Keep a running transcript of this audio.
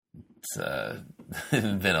it's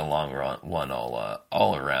been a long one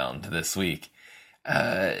all around this week.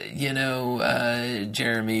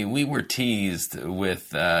 Jeremy, we were teased with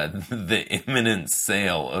the imminent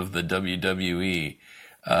sale of the WWE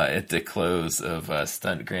at the close of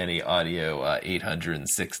Stunt Granny Audio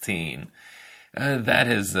 816. That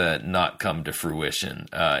has not come to fruition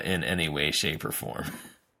in any way, shape, or form.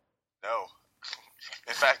 No.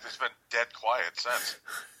 In fact, it's been dead quiet since.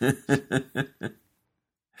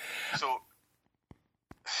 So,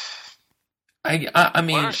 I'm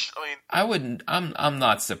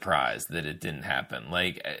not surprised that it didn't happen.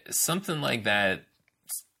 Like, something like that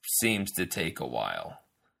seems to take a while.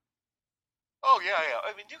 Oh, yeah.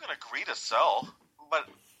 I mean, you can agree to sell, but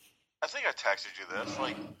I think I texted you this.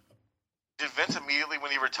 Like, did Vince immediately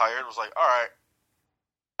when he retired was like, all right,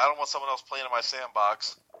 I don't want someone else playing in my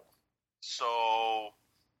sandbox, so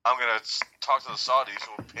I'm going to talk to the Saudis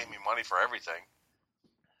who will pay me money for everything.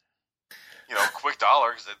 Quick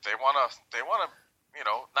dollar, because they want to,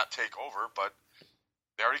 not take over, but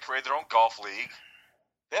they already created their own golf league.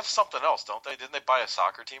 They have something else, don't they? Didn't they buy a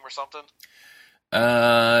soccer team or something?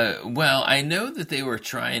 Well, I know that they were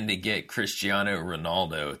trying to get Cristiano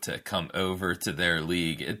Ronaldo to come over to their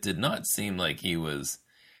league. It did not seem like he was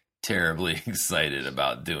terribly excited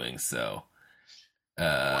about doing so.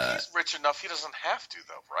 Well, he's rich enough; he doesn't have to,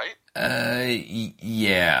 though, right?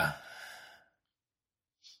 Yeah.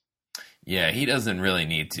 Yeah, he doesn't really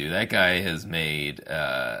need to. That guy has made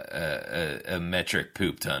a metric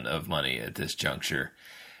poop ton of money at this juncture.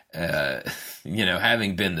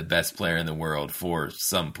 Having been the best player in the world for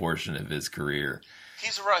some portion of his career.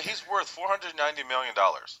 He's worth $490 million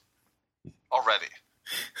already.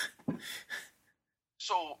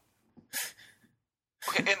 So,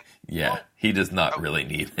 okay, and yeah, he does not really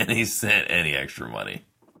need any extra money.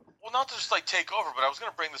 Well, not to just take over, but I was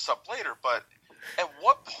going to bring this up later. But at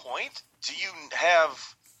what point do you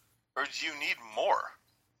have, or do you need more?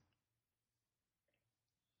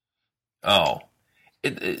 Oh.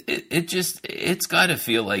 It's got to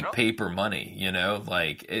feel like paper money,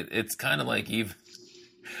 like it's kind of like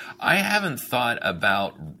I haven't thought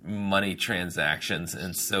about money transactions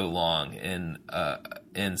in so long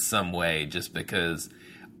in some way, just because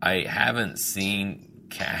I haven't seen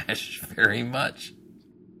cash very much.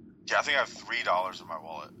 Yeah, I think I have $3 in my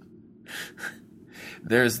wallet.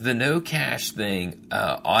 There's the no cash thing,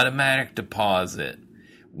 automatic deposit.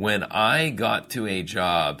 When I got to a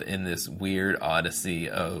job in this weird odyssey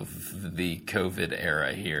of the COVID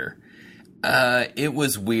era here, it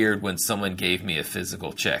was weird when someone gave me a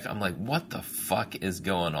physical check. I'm like, what the fuck is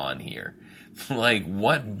going on here? Like,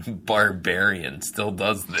 what barbarian still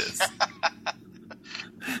does this?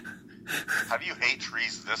 How do you hate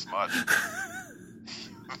trees this much?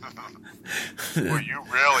 Well, you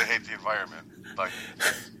really hate the environment. Like...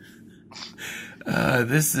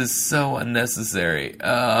 This is so unnecessary.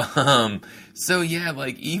 So yeah,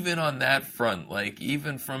 even on that front,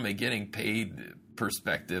 even from a getting paid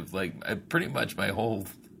perspective, pretty much my whole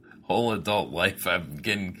adult life, I've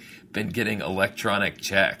been getting electronic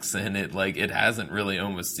checks, and it hasn't really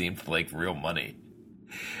almost seemed like real money.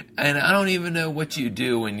 And I don't even know what you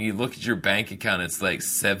do when you look at your bank account. It's like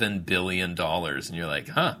 $7 billion, and you're like,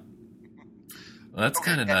 huh? Well, that's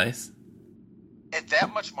kind of nice. At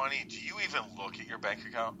that much money, do you even look at your bank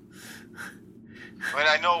account? I mean,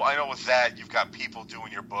 I know with that you've got people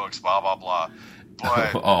doing your books, blah blah blah.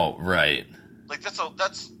 But oh, right. That's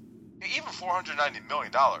even $490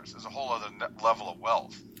 million is a whole other level of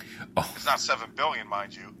wealth. Oh. It's not $7 billion,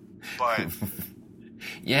 mind you, but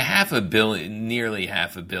yeah, nearly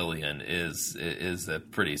half a billion is a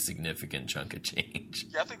pretty significant chunk of change.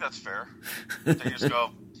 Yeah, I think that's fair. They just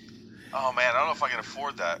go, oh man, I don't know if I can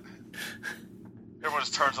afford that. Everyone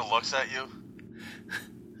just turns and looks at you.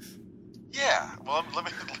 Yeah, well, let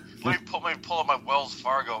me pull up my Wells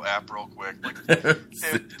Fargo app real quick.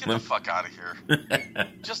 Dude, get the fuck out of here.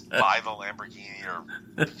 Just buy the Lamborghini or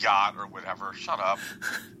yacht or whatever. Shut up.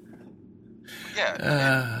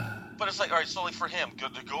 Yeah, but it's like, all right, so for him,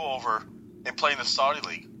 good to go over and play in the Saudi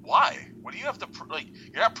league. Why? What do you have to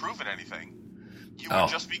you're not proving anything. You would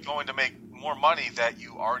just be going to make more money that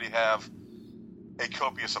you already have a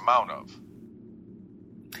copious amount of.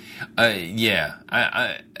 Yeah,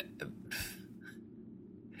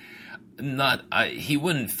 he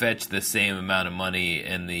wouldn't fetch the same amount of money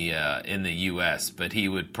in the U.S., but he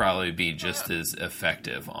would probably be just as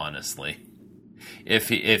effective, honestly, if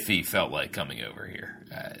he felt like coming over here.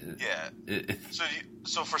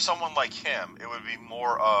 So for someone like him, it would be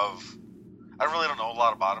more of, I really don't know a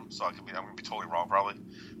lot about him, so I'm going to be totally wrong probably.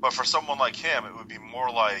 But for someone like him, it would be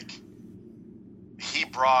more like he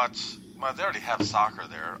brought Well, they already have soccer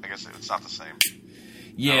there. I guess it's not the same.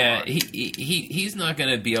 Yeah, he's not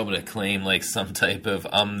going to be able to claim like some type of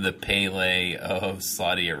the Pele of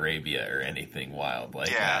Saudi Arabia or anything wild like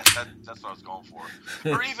that. Yeah, that's what I was going for.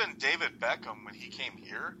 Or even David Beckham when he came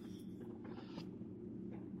here.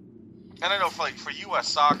 And I know for U.S.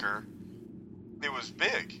 soccer, it was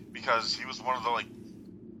big because he was one of the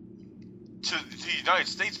to the United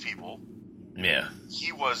States people. Yeah,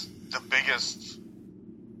 he was the biggest,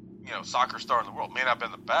 soccer star in the world. May not have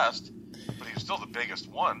been the best, but he was still the biggest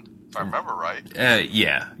one, if I remember right.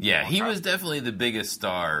 Yeah. He was definitely the biggest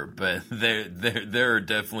star, but there are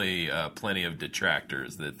definitely plenty of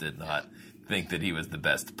detractors that did not think that he was the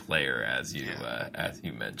best player, as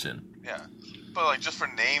you mentioned. Yeah, but just for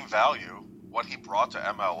name value, what he brought to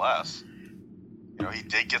MLS, he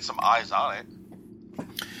did get some eyes on it.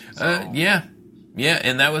 So. Yeah,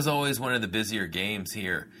 and that was always one of the busier games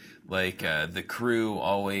here. The Crew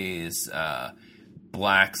always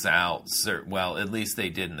blacks out. Well, at least they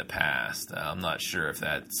did in the past. I'm not sure if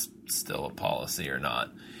that's still a policy or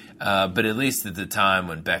not. But at least at the time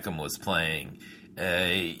when Beckham was playing,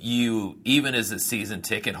 you, even as a season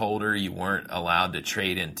ticket holder, you weren't allowed to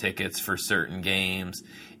trade in tickets for certain games.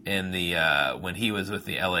 And when he was with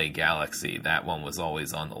the LA Galaxy, that one was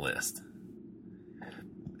always on the list.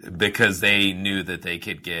 Because they knew that they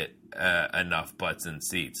could get enough butts and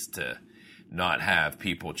seats to not have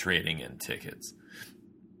people trading in tickets.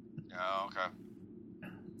 Oh, okay.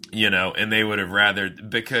 And they would have rather,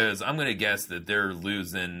 because I'm going to guess that they're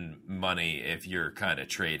losing money if you're kind of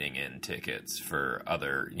trading in tickets for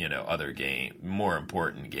other more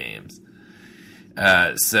important games.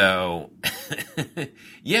 So,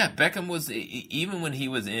 yeah, Beckham was, even when he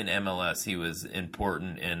was in MLS, he was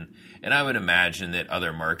important, and I would imagine that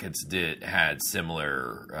other markets had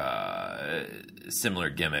similar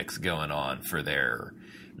gimmicks going on for their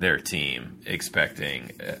team,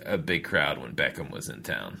 expecting a big crowd when Beckham was in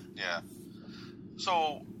town. Yeah.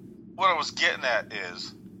 So, what I was getting at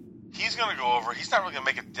is, he's going to go over, he's not really going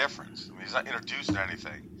to make a difference. I mean, he's not introducing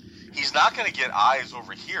anything. He's not going to get eyes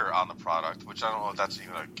over here on the product, which I don't know if that's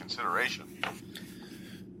even a consideration.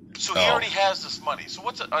 So he already has this money. So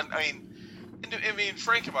what's Frank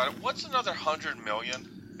about it. What's another $100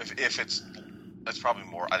 million? If it's probably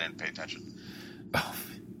more. I didn't pay attention.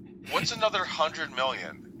 What's another $100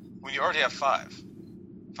 million when you already have $500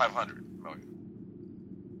 million?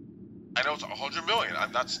 I know it's $100 million.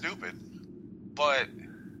 I'm not stupid, but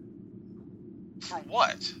for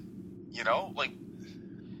what?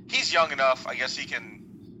 He's young enough. I guess he can.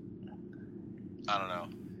 I don't know.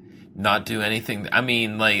 Not do anything. I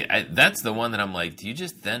mean, that's the one that I'm like, do you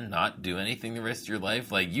just then not do anything the rest of your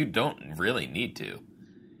life? You don't really need to.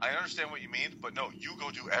 I understand what you mean, but no, you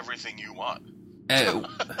go do everything you want.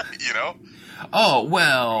 Oh,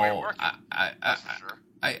 well, That's for sure.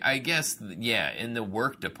 I guess, yeah, in the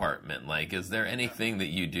work department, is there anything that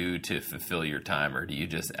you do to fulfill your time, or do you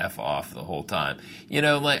just F off the whole time?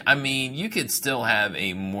 You could still have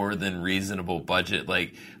a more than reasonable budget.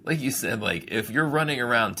 Like you said, if you're running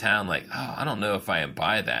around town, I don't know if I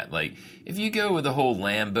buy that. If you go with the whole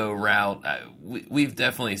Lambo route, we've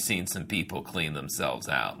definitely seen some people clean themselves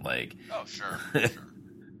out. Oh, sure.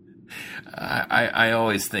 I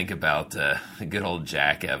always think about good old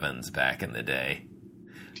Jack Evans back in the day.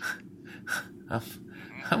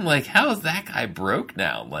 I'm like, how is that guy broke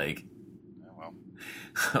now?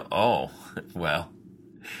 Oh, well.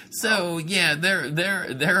 So yeah,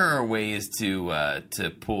 there are ways to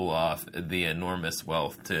pull off the enormous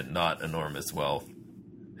wealth to not enormous wealth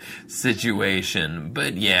situation.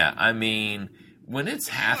 But yeah, I mean, when it's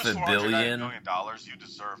 $500 million, you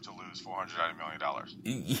deserve to lose $490 million.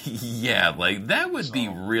 Yeah, that would be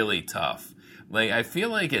really tough. I feel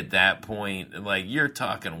like at that point, you're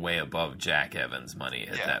talking way above Jack Evans' money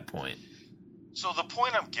at that point. So the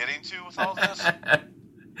point I'm getting to with all this...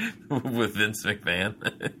 with Vince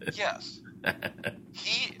McMahon? Yes. All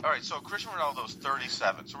right, so Cristiano Ronaldo's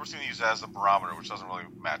 37, so we're just going to use that as a barometer, which doesn't really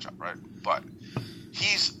match up, right? But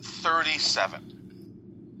he's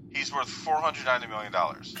 37. He's worth $490 million.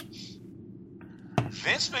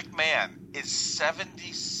 Vince McMahon is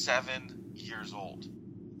 77 years old.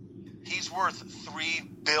 He's worth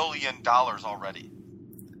 $3 billion already.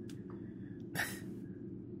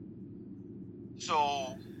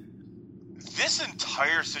 So, this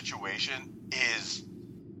entire situation is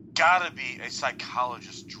gotta be a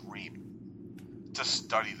psychologist's dream to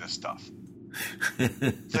study this stuff.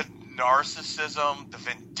 The narcissism, the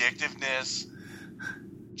vindictiveness,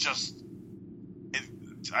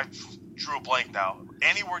 I drew a blank now.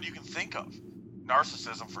 Any word you can think of.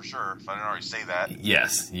 narcissism for sure, if I didn't already say that.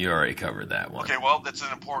 Yes, you already covered that one. Okay, well, that's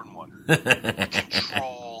an important one.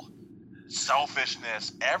 Control,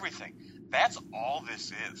 selfishness, everything. That's all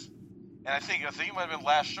this is. And I think it might have been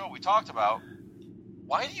last show we talked about,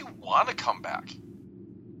 why do you want to come back?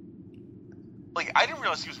 Like, I didn't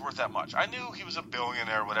realize he was worth that much. I knew he was a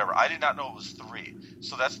billionaire or whatever. I did not know it was 3.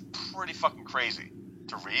 So that's pretty fucking crazy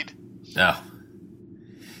to read. Oh.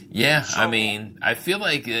 Yeah, so, I mean, I feel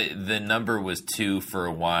like the number was 2 for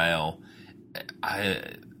a while.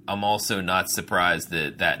 I'm also not surprised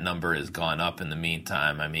that that number has gone up in the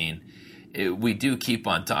meantime. I mean, we do keep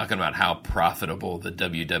on talking about how profitable the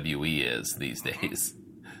WWE is these days.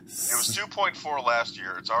 It was 2.4 last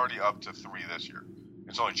year. It's already up to 3 this year.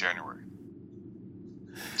 It's only January.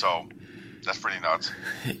 So, that's pretty nuts.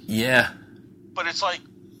 Yeah. But it's like,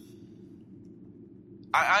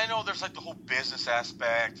 I know there's like the whole business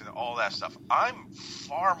aspect and all that stuff. I'm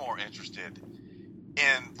far more interested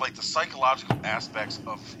in like the psychological aspects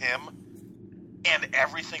of him and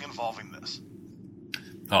everything involving this.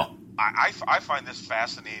 Oh. I find this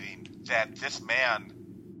fascinating that this man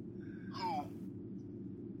who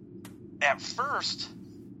at first,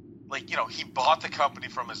 like, you know, he bought the company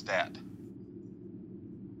from his dad.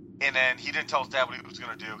 And then he didn't tell his dad what he was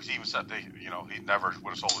going to do because he was said, you know, he never would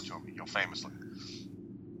have sold it to him, you know, famously.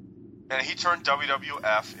 And he turned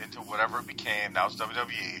WWF into whatever it became. Now it's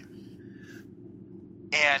WWE.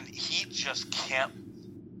 And he just can't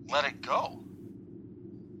let it go.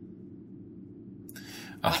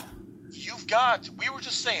 Oh. You've got, we were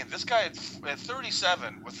just saying, this guy at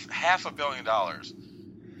 37 with $500 million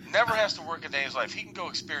never has to work a day in his life. He can go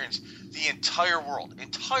experience the entire world.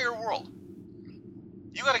 Entire world.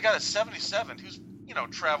 You got a guy at 77 who's, you know,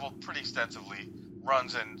 traveled pretty extensively,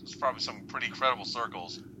 runs in probably some pretty credible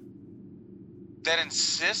circles, that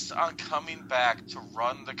insists on coming back to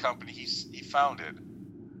run the company he founded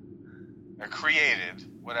or created,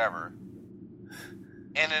 whatever,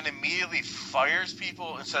 and then immediately fires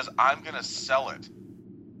people and says, I'm going to sell it.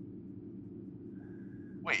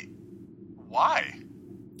 Wait, why?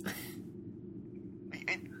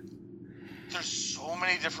 There's so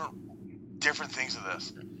many different things of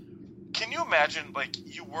this. Can you imagine, like,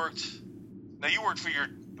 you worked for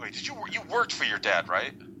your dad,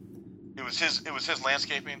 right? It was his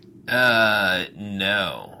landscaping?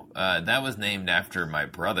 No. That was named after my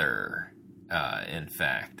brother, in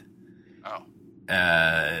fact. Oh.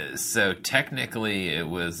 So technically it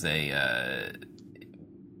was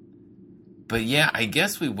but yeah, I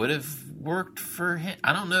guess we would have worked for him.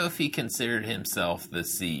 I don't know if he considered himself the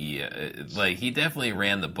CEO. Like, he definitely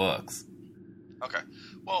ran the books. Okay.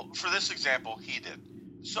 Well, for this example, he did.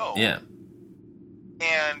 So, yeah.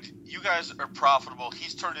 And you guys are profitable.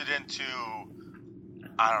 He's turned it into,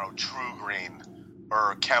 I don't know, True Green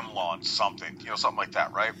or ChemLawn, something, you know, something like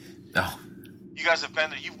that, right? Oh. You guys have been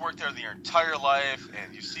there. You've worked there your entire life,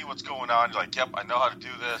 and you see what's going on. You're like, yep, I know how to do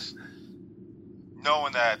this.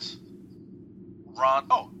 Knowing that Ron,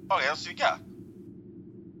 yeah, let's see, yeah.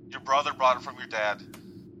 Your brother brought it from your dad.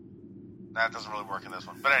 That doesn't really work in this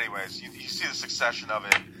one. But anyways, you see the succession of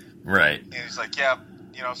it. Right. And he's like, yeah,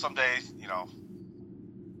 you know, someday, you know,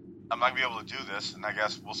 I'm not going to be able to do this, and I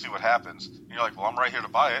guess we'll see what happens. And you're like, well, I'm right here to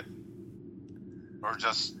buy it. Or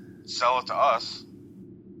just sell it to us.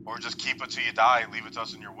 Or just keep it till you die and leave it to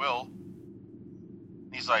us in your will.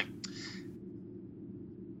 And he's like,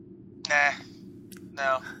 nah,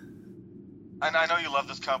 no. And I know you love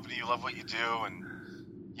this company, you love what you do, and,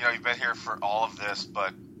 you know, you've been here for all of this,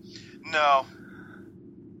 but no.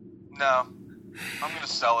 I'm going to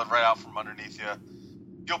sell it right out from underneath you.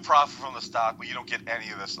 You'll profit from the stock, but you don't get any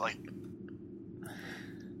of this. Like,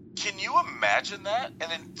 can you imagine that?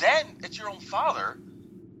 And then it's your own father.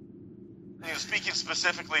 You know, speaking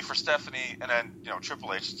specifically for Stephanie and then, you know,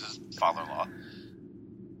 Triple H, his father-in-law.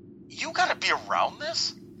 You got to be around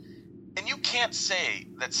this? And you can't say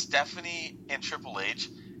that Stephanie and Triple H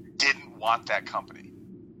didn't want that company.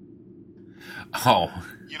 Oh.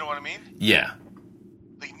 You know what I mean? Yeah.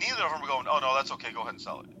 Like, neither of them are going, oh, no, that's okay, go ahead and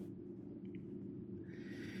sell it.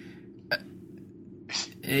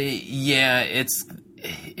 Yeah, it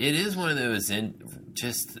is one of those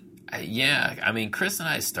yeah, I mean, Chris and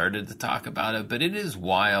I started to talk about it, but it is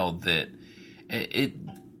wild that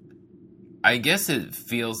I guess it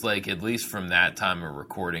feels like, at least from that time of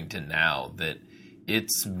recording to now, that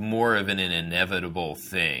it's more of an inevitable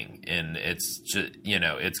thing, and it's just, you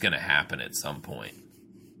know, it's going to happen at some point.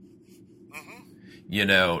 Mm-hmm. You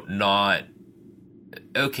know, not,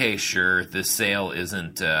 okay, sure, the sale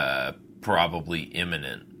isn't probably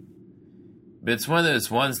imminent. But it's one of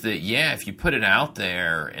those ones that, yeah, if you put it out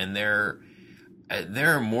there and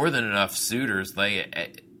there are more than enough suitors.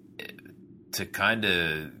 Like, to kind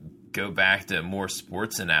of go back to more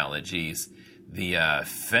sports analogies, the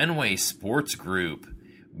Fenway Sports Group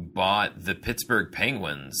bought the Pittsburgh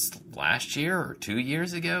Penguins last year or 2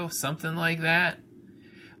 years ago, something like that.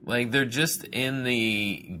 Like, they're just in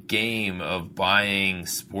the game of buying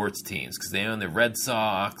sports teams because they own the Red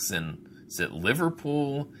Sox and is it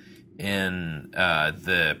Liverpool and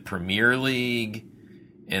the Premier League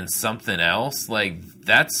and something else. Like,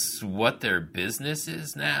 that's what their business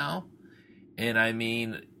is now. And I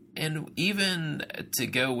mean, and even to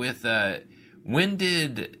go with, when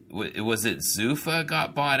was it Zuffa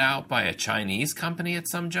got bought out by a Chinese company at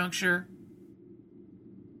some juncture?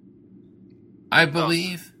 I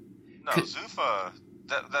believe. No, Zuffa,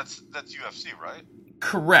 that's UFC, right?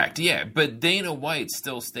 Correct, yeah. But Dana White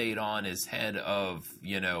still stayed on as head of,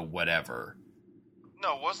 whatever.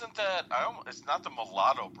 No, wasn't that... it's not the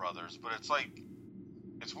Mulatto brothers, but it's like...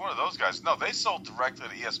 It's one of those guys. No, they sold directly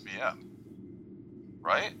to ESPN.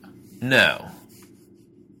 Right? No.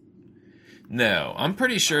 I'm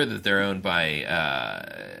pretty sure that they're owned by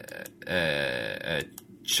a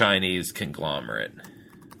Chinese conglomerate.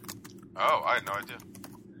 Oh, I had no idea.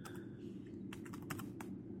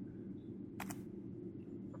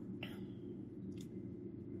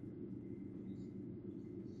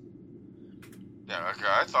 Yeah, okay,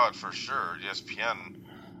 I thought for sure ESPN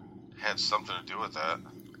had something to do with that.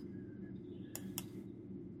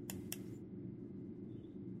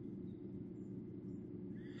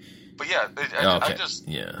 But yeah, I just...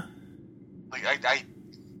 Yeah. Like, I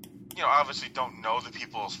obviously don't know the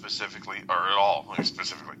people specifically, or at all,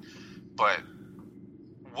 specifically. But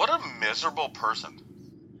what a miserable person.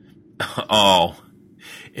 Oh.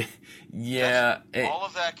 Yeah. All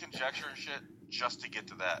of that conjecture and shit just to get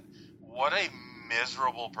to that. What a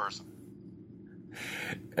miserable person.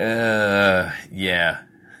 Yeah.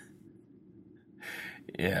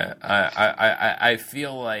 Yeah. I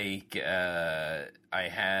feel like I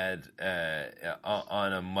had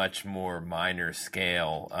on a much more minor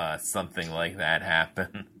scale something like that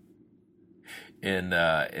happen in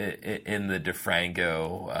the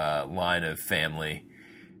DeFranco line of family,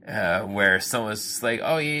 where someone's just like,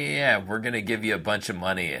 oh yeah, we're gonna give you a bunch of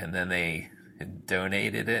money, and then they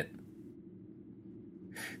donated it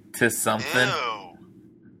to something. Ew.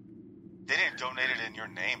 They didn't donate it in your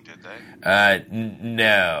name, did they?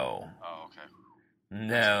 No. Oh, okay.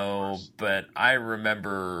 No, but I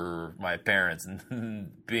remember my parents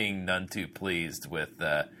being none too pleased with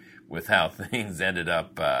how things ended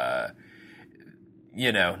up.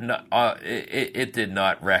 It did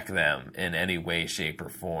not wreck them in any way, shape, or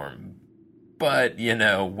form. But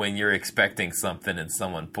when you're expecting something and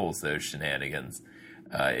someone pulls those shenanigans,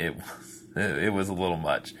 it was a little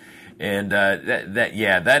much. And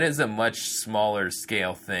that is a much smaller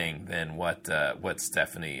scale thing than what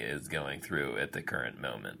Stephanie is going through at the current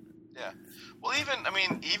moment. Yeah. Well,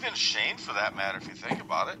 even Shane, for that matter, if you think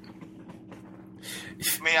about it.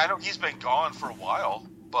 I mean, I know he's been gone for a while,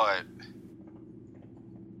 but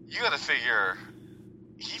you got to figure.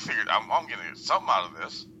 He figured I'm going to get something out of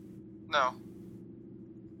this. No,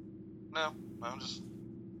 I'm just,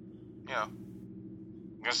 I'm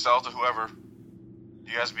going to sell it to whoever.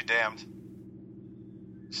 You guys be damned.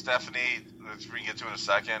 Stephanie, which we can get to in a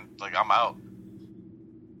second, like, I'm out.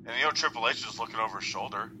 And Triple H is looking over his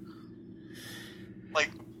shoulder.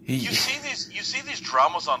 Like, you see these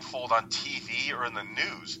dramas unfold on TV or in the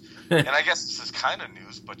news. And I guess this is kind of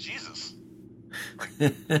news, but Jesus.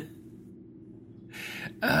 Like,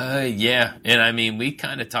 yeah. And I mean, we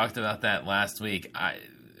kind of talked about that last week.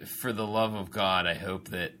 For the love of God, I hope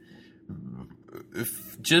that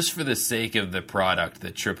just for the sake of the product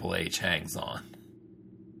that Triple H hangs on.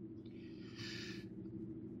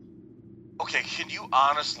 Okay,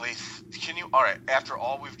 all right, after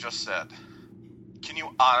all we've just said, can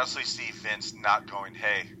you honestly see Vince not going,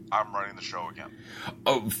 hey, I'm running the show again?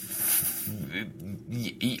 Oh,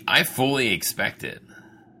 I fully expect it.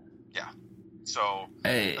 Yeah. So,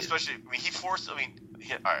 especially, all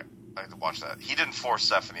right, I have to watch that. He didn't force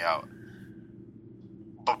Stephanie out.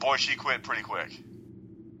 But boy, she quit pretty quick.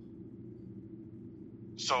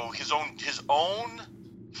 So his own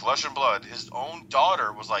flesh and blood, his own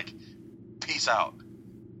daughter was like, peace out.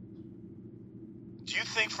 Do you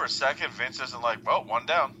think for a second Vince isn't like, well, one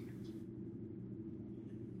down?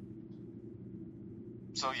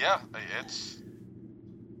 So yeah, it's...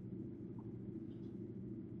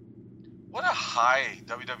 What a high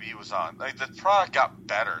WWE was on. Like, the product got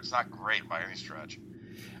better. It's not great by any stretch.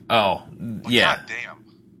 Oh, but yeah. God damn.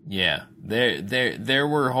 Yeah. There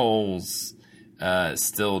were holes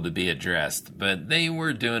still to be addressed, but they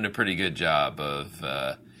were doing a pretty good job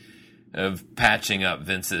of patching up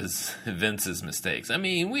Vince's mistakes. I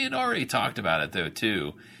mean, we had already talked about it though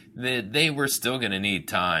too, that they were still going to need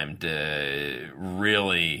time to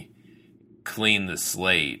really clean the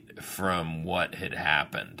slate from what had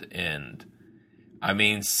happened. And I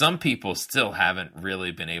mean, some people still haven't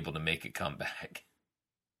really been able to make a comeback.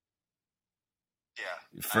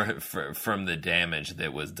 Yeah. From the damage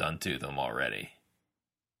that was done to them already.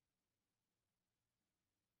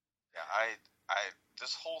 Yeah,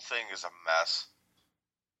 this whole thing is a mess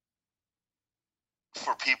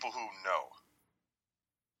for people who know.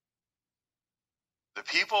 The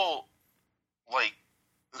people, like,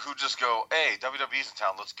 who just go, hey, WWE's in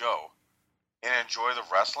town, let's go, and enjoy the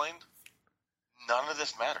wrestling, none of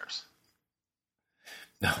this matters.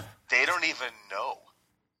 No. They don't even know.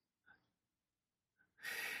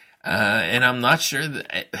 And I'm not sure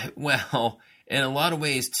that, well, in a lot of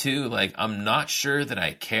ways too, like, I'm not sure that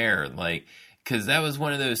I care, like, because that was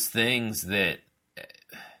one of those things that,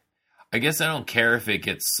 I guess I don't care if it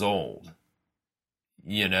gets sold,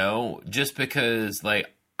 you know, just because, like,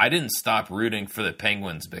 I didn't stop rooting for the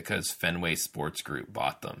Penguins because Fenway Sports Group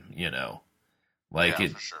bought them, you know, like, yeah,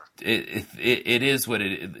 for sure. It is what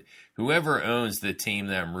it is. Whoever owns the team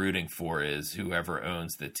that I'm rooting for is whoever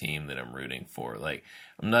owns the team that I'm rooting for. Like,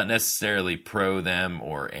 I'm not necessarily pro them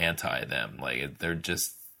or anti them. Like, they're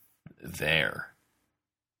just there.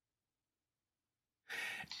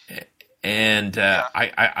 And Yeah.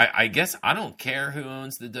 I guess I don't care who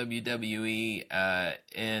owns the WWE.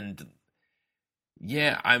 And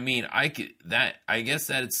yeah, I mean, I guess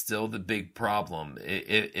that's still the big problem.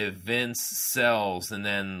 If Vince sells and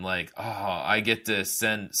then, like, oh, I get to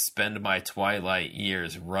spend my twilight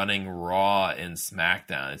years running Raw and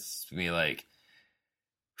SmackDown, it's gonna be like,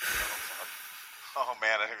 oh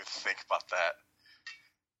man, I didn't even think about that.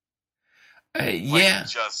 yeah,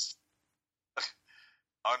 Just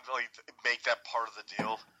like, make that part of the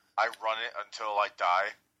deal. I run it until I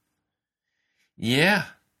die. yeah.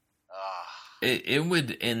 It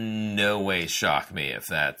would in no way shock me if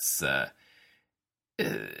that's that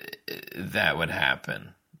would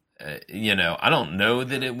happen. You know, I don't know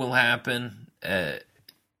that it will happen.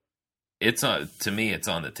 It's to me, it's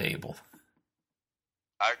on the table.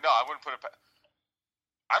 I wouldn't put it.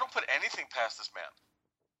 I don't put anything past this man.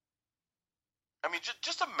 I mean,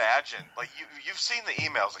 just imagine, like, you've seen the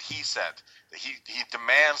emails that he sent, that he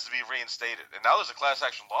demands to be reinstated, and now there's a class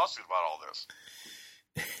action lawsuit about all this.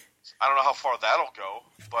 I don't know how far that'll go,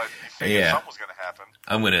 but you figured something was going to happen.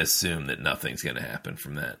 I'm going to assume that nothing's going to happen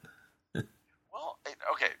from that. Well,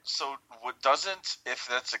 okay, so if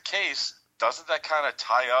that's the case, doesn't that kind of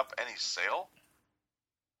tie up any sale?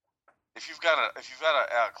 If you've got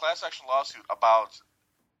a class action lawsuit about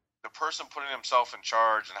the person putting himself in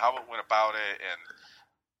charge and how it went about it, and,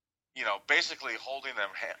 you know, basically holding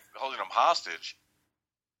them hostage,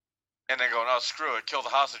 and they go, no, screw it, kill the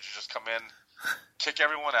hostages, just come in, kick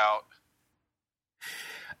everyone out.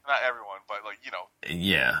 Not everyone, but, like, you know.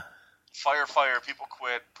 Yeah. Fire, people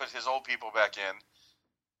quit, put his old people back in.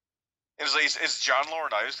 Is John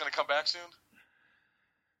Laurinaitis going to come back soon?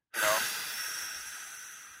 No.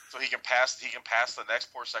 So he can pass the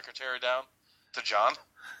next poor secretary down to John?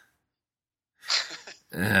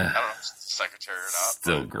 I don't know if it's secretary or not.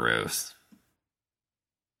 Still gross.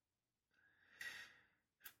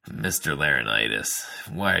 Mr. Laurinaitis,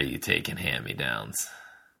 why are you taking hand-me-downs?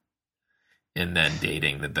 And then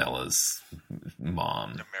dating the Bella's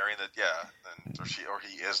mom. And marrying or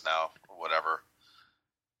he is now, or whatever.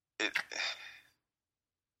 It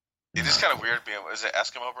is kind of weird being, is it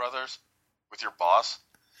Eskimo Brothers with your boss?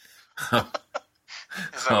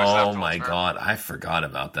 Oh my god, I forgot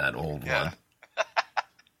about that old one.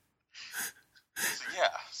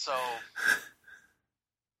 So,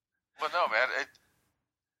 but no, man,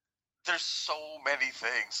 there's so many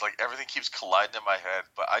things, like, everything keeps colliding in my head,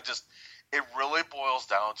 but it really boils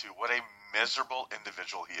down to what a miserable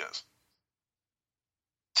individual he is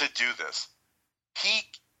to do this.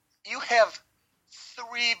 You have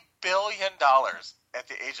 $3 billion at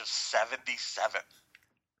the age of 77.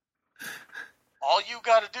 All you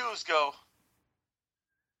got to do is go,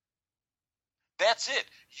 that's it.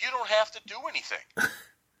 You don't have to do anything.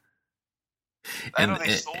 I know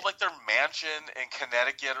they sold, like, their mansion in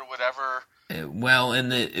Connecticut or whatever.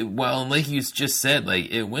 And like you just said,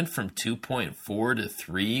 like, it went from 2.4 to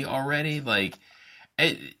 3 already. Like,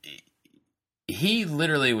 he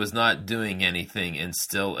literally was not doing anything and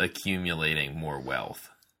still accumulating more wealth.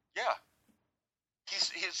 Yeah, he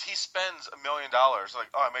spends $1 million. Like,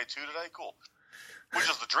 oh, I made 2 today, cool. Which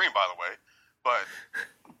is the dream, by the way. But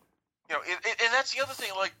And that's the other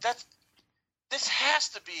thing. Like this has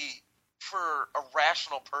to be for a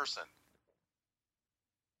rational person.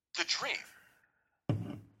 The dream.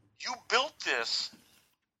 You built this,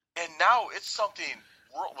 and now it's something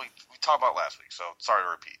we talked about last week. So sorry to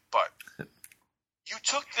repeat, but you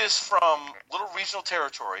took this from little regional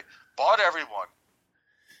territory, bought everyone,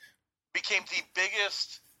 became the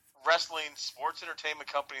biggest wrestling sports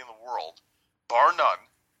entertainment company in the world, bar none.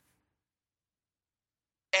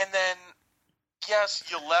 And then, yes,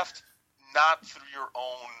 you left not through your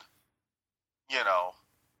own,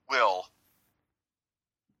 will,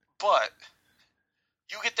 but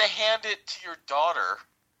you get to hand it to your daughter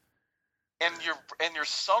and your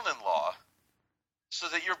son-in-law so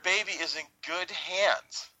that your baby is in good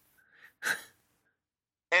hands.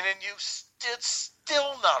 And then it's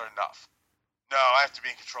still not enough. No, I have to be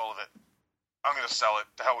in control of it. I'm going to sell it.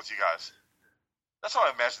 To hell with you guys. That's how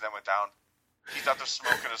I imagine that went down. He's out there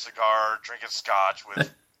smoking a cigar, drinking scotch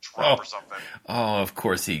with Trump or something. Oh, of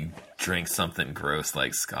course he drinks something gross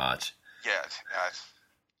like scotch. Yeah,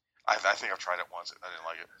 I think I've tried it once. I didn't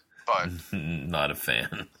like it. But not a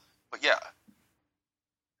fan. But yeah.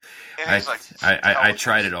 And he's I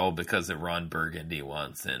tried it all because of Ron Burgundy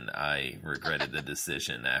once, and I regretted the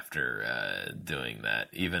decision after doing that.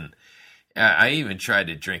 I even tried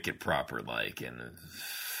to drink it proper, and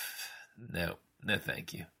no,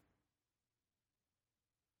 thank you.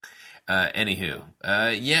 Anywho,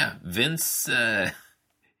 yeah, Vince,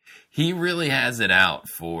 he really has it out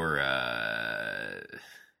for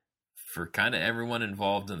kind of everyone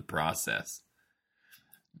involved in the process.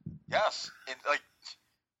 Yes, and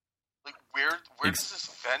where does this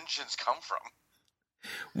vengeance come from?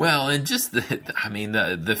 Well, and just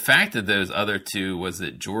the fact that those other two, was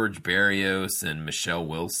it George Barrios and Michelle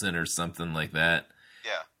Wilson or something like that?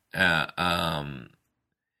 Yeah.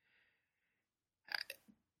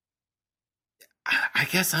 I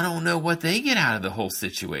guess I don't know what they get out of the whole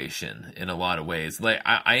situation in a lot of ways. Like,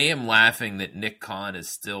 I am laughing that Nick Khan is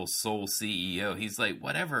still sole CEO. He's like,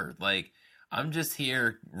 whatever. Like, I'm just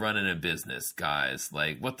here running a business, guys.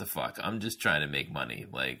 Like, what the fuck? I'm just trying to make money.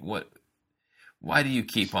 Like, what? Why do you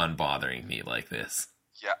keep on bothering me like this?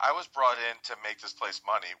 Yeah, I was brought in to make this place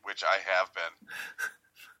money, which I have been.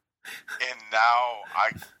 And now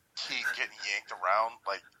I keep getting yanked around.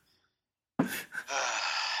 Like,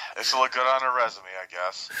 this will look good on a resume, I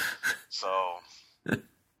guess. So.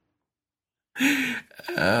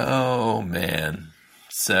 Oh, man.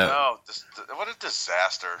 So. No, what a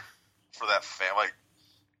disaster for that family. Like,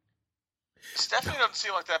 Stephanie doesn't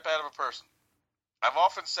seem like that bad of a person. I've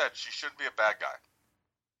often said she shouldn't be a bad guy.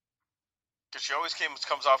 Because she always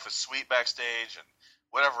comes off as sweet backstage and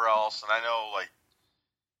whatever else. And I know,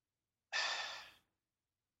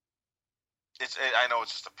 I know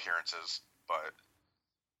it's just appearances, but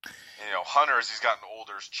Hunter, as he's gotten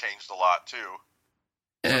older, has changed a lot too.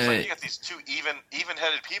 So it's you got these two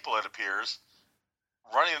even-headed people, it appears,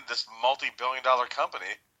 running this multi-billion-dollar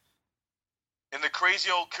company, and the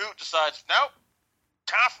crazy old coot decides, nope,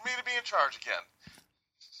 time for me to be in charge again.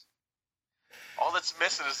 All that's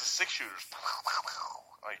missing is the 6-shooters.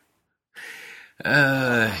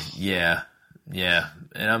 Yeah,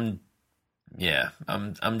 and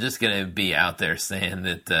I'm just gonna be out there saying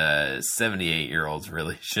that 78-year-olds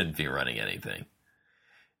really shouldn't be running anything.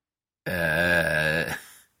 I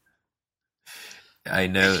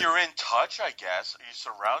know. If you're in touch, I guess, you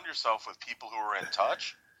surround yourself with people who are in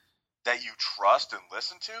touch that you trust and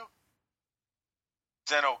listen to,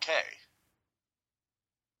 then okay.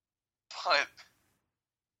 But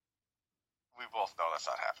we both know that's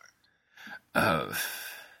not happening.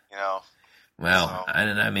 Well, so.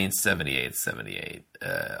 I mean 78,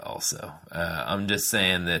 also. I'm just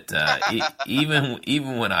saying that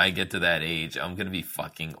even when I get to that age, I'm going to be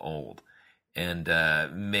fucking old. And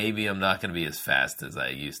maybe I'm not going to be as fast as I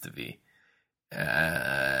used to be.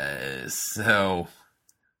 So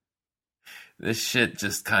this shit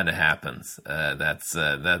just kind of happens. That's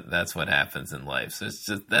what happens in life. So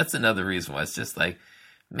that's another reason why it's just like,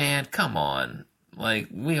 man, come on. Like,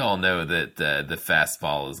 we all know that the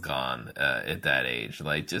fastball is gone at that age.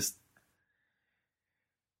 Like, just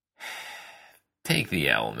take the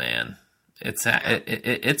L, man. It's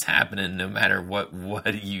happening no matter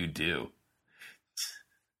what you do.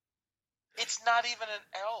 It's not even an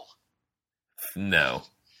L. No.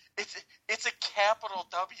 It's a capital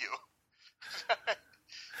W.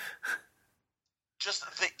 Just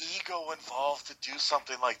the ego involved to do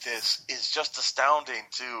something like this is just astounding.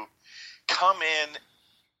 To come in,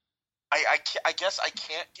 I guess I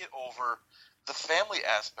can't get over the family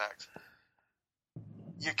aspect.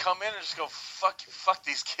 You come in and just go, fuck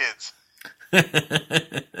these kids.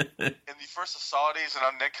 And versus Saudis, and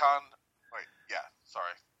on Nick Khan. Wait, yeah,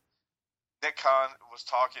 sorry. Nick Khan was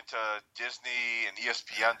talking to Disney and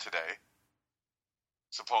ESPN today,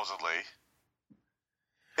 supposedly.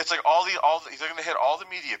 It's like they're going to hit all the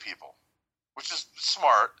media people, which is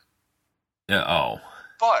smart. Oh.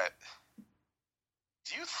 But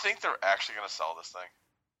do you think they're actually going to sell this thing?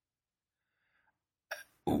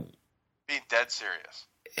 Ooh. Being dead serious.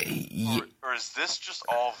 Or is this just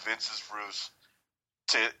all Vince's ruse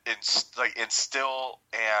to instill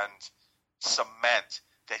and cement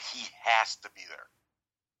that he has to be there?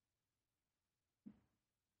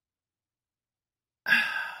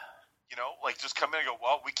 You know, like just come in and go,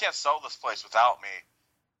 well, we can't sell this place without me.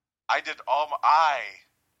 I did all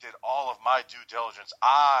of my due diligence.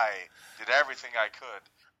 I did everything I could.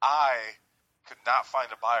 I could not find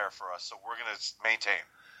a buyer for us, so we're going to maintain.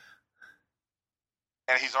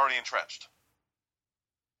 And he's already entrenched.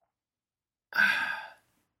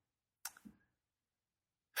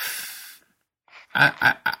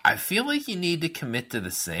 I feel like you need to commit to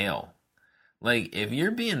the sale. Like, if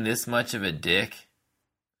you're being this much of a dick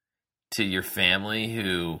to your family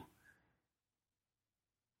who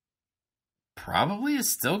probably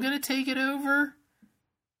is still going to take it over,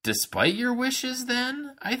 despite your wishes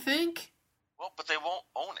then, I think. Well, but they won't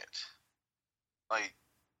own it. Like,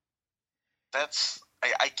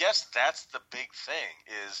 I guess that's the big thing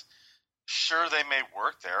is, sure, they may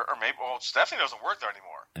work there, or maybe, well, Stephanie doesn't work there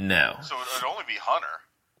anymore. No. So it would only be Hunter.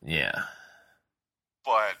 Yeah.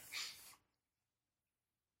 But,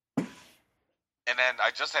 and then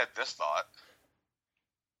I just had this thought.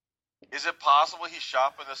 Is it possible he's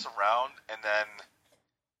shopping this around and then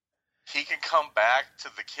he can come back to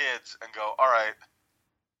the kids and go, all right,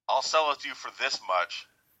 I'll sell it to you for this much,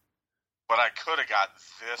 but I could have gotten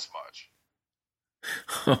this much.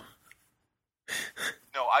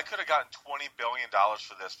 No, I could have gotten $20 billion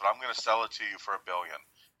for this, but I'm going to sell it to you for $1 billion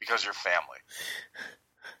because you're family.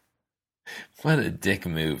 What a dick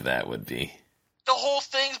move that would be. The whole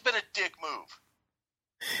thing's been a dick move.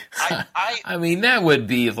 I mean, that would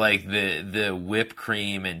be like the whipped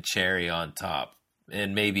cream and cherry on top,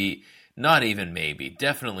 and maybe not even maybe,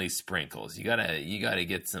 definitely sprinkles. You gotta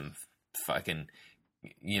get some fucking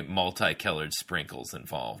multicolored sprinkles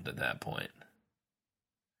involved at that point.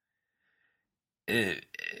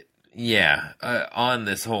 On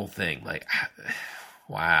this whole thing, like,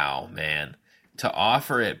 wow, man, to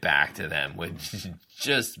offer it back to them would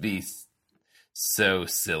just be so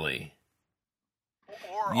silly.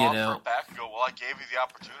 Or offer it back and go, well, I gave you the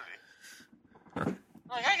opportunity.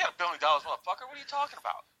 Like, I got $1 billion, motherfucker. What are you talking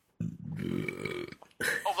about?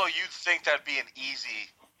 Although you'd think that'd be an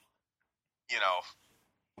easy,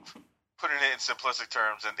 putting it in simplistic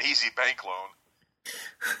terms, an easy bank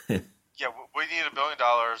loan. Yeah, we need $1 billion.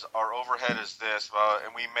 Our overhead is this,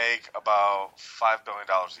 and we make about $5 billion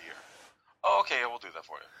a year. Oh, okay, we'll do that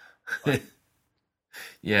for you. Like,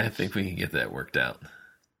 yeah, I think we can get that worked out.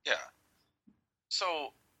 Yeah.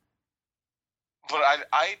 So, but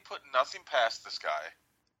I put nothing past this guy,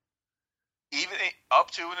 even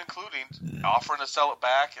up to and including offering to sell it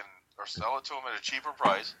back or sell it to him at a cheaper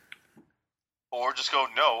price, or just go,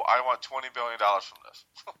 no, I want $20 billion from this.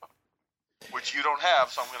 Which you don't have,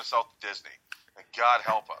 so I'm going to sell it to Disney. And God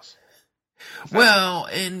help us. Well,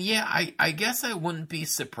 and yeah, I guess I wouldn't be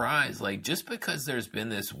surprised. Like, just because there's been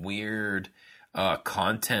this weird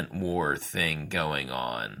content war thing going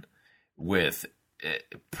on with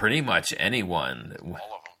pretty much anyone. All of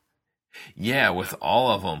them. Yeah, with all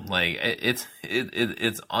of them. Like, it's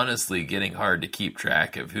honestly getting hard to keep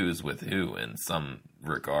track of who's with who in some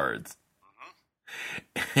regards.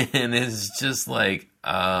 Mm-hmm. And it's just like,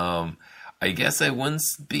 I guess I wouldn't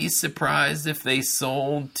be surprised if they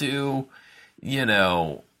sold to,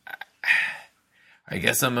 I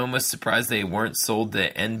guess I'm almost surprised they weren't sold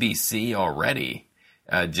to NBC already,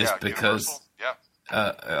 just because. Universal.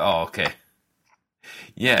 Yeah. Oh, okay.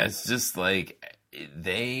 Yeah, it's just like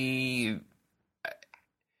they've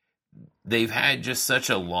had just such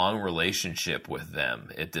a long relationship with them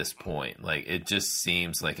at this point. Like, it just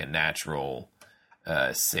seems like a natural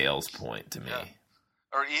sales point to me. Yeah.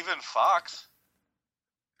 Or even Fox.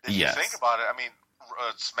 If you think about it, I mean,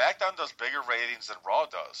 SmackDown does bigger ratings than Raw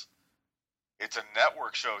does. It's a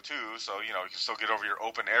network show, too, so, you can still get over your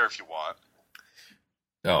open air if you want.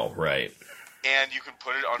 Oh, right. And you can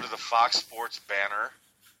put it under the Fox Sports banner.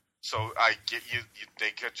 So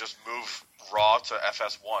they could just move Raw to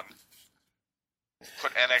FS1.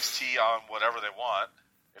 Put NXT on whatever they want,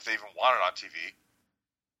 if they even want it on TV.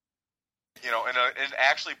 And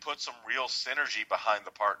actually put some real synergy behind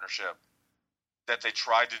the partnership that they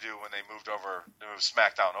tried to do when they moved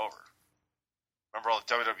SmackDown over. Remember all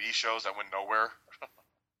the WWE shows that went nowhere?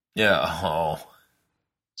 Yeah. Oh.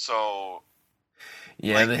 So,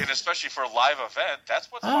 Yeah. and especially for a live event,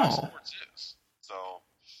 that's what Fox Sports is. So,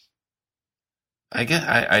 I guess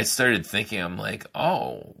I started thinking, I'm like,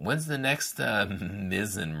 oh, when's the next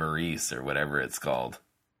Miz and Maurice or whatever it's called?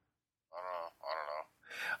 I don't know.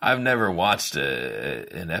 I've never watched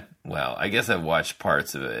well, I guess I've watched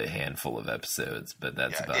parts of a handful of episodes, but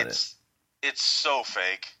that's about it. It's so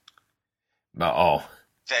fake. Oh.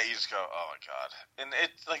 That you just go, oh my god. And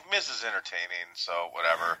it's like Miz is entertaining, so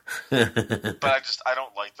whatever. But I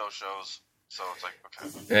don't like those shows. So it's like,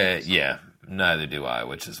 okay. Yeah, neither do I,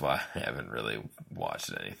 which is why I haven't really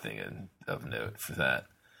watched anything of note for that.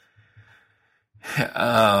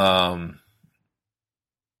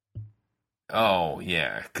 Oh,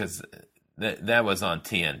 yeah, because that was on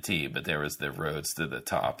TNT, but there was the Roads to the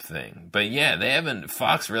Top thing. But yeah,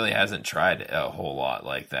 Fox really hasn't tried a whole lot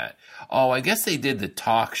like that. Oh, I guess they did the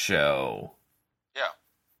talk show. Yeah.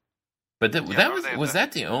 But was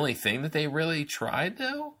that the only thing that they really tried,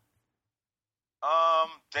 though?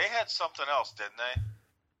 They had something else, didn't they?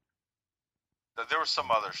 There was some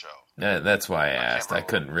other show. Yeah, that's why I asked. I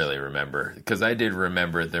couldn't really remember. Because I did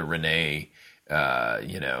remember the Renee,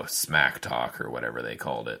 Smack Talk or whatever they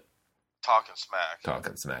called it. Talking Smack.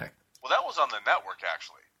 Well, that was on the network,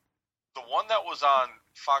 actually. The one that was on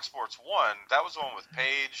Fox Sports 1, that was the one with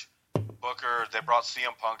Paige, Booker. They brought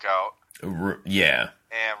CM Punk out. Yeah.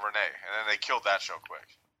 And Renee. And then they killed that show quick.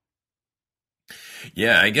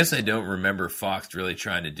 Yeah, I guess I don't remember Fox really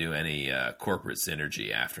trying to do any corporate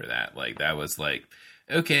synergy after that. Like, that was like,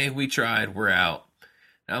 okay, we tried, we're out.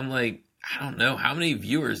 And I'm like, I don't know, how many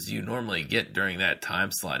viewers do you normally get during that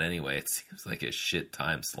time slot anyway? It seems like a shit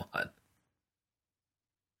time slot.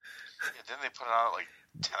 Yeah, didn't they put it on at like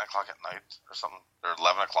 10 o'clock at night or something? Or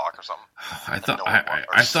 11 o'clock or something?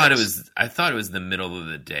 I thought it was the middle of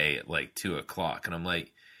the day at like 2 o'clock. And I'm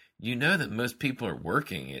like, you know that most people are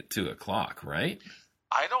working at 2 o'clock, right?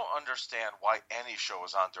 I don't understand why any show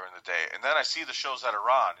is on during the day. And then I see the shows that are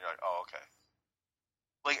on. You're like, oh, okay.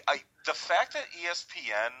 Like, the fact that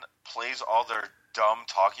ESPN plays all their dumb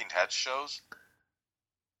talking head shows,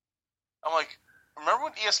 I'm like, remember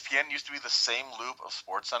when ESPN used to be the same loop of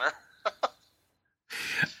SportsCenter?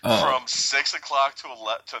 From 6 o'clock to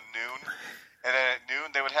noon. And then at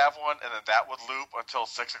noon they would have one, and then that would loop until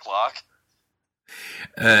 6 o'clock.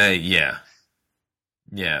 Yeah.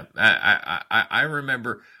 I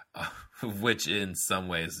remember, which in some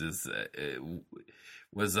ways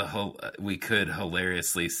we could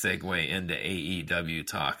hilariously segue into AEW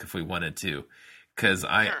talk if we wanted to, because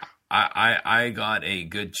I got a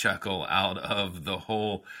good chuckle out of the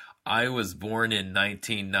whole. I was born in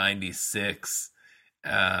 1996.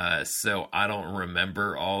 So I don't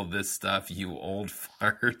remember all this stuff, you old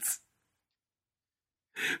farts.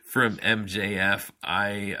 From MJF,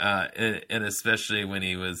 and especially when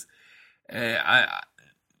he was, I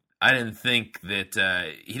didn't think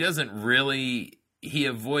that he doesn't really. He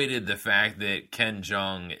avoided the fact that Ken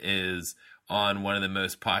Jeong is on one of the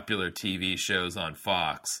most popular TV shows on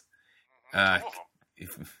Fox.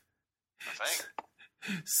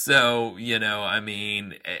 So, I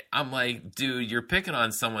mean, I'm like, dude, you're picking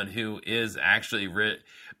on someone who is actually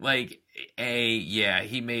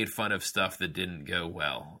he made fun of stuff that didn't go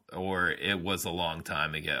well, or it was a long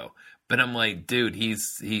time ago. But I'm like, dude,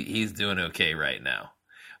 he's doing okay right now.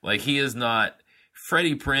 Like, he is not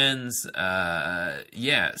Freddie Prinze.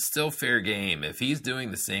 Still fair game. If he's doing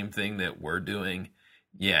the same thing that we're doing,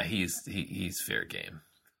 yeah, he's fair game.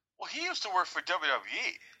 Well, he used to work for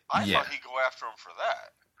WWE. I thought he'd go after him for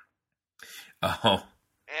that. Oh.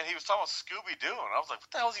 And he was talking about Scooby-Doo, and I was like,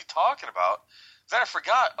 what the hell is he talking about? Then I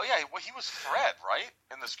forgot. Oh, yeah, well, he was Fred, right?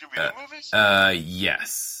 In the Scooby-Doo movies?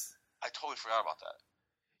 Yes. I totally forgot about that.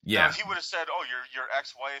 Yeah. Now, if he would have said, oh, your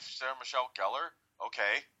ex-wife, Sarah Michelle Gellar,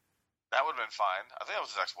 okay, that would have been fine. I think that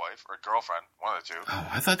was his ex-wife, or girlfriend, one of the two.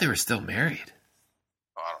 Oh, I thought they were still married.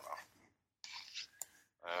 Oh, I don't know.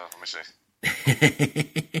 Let me see.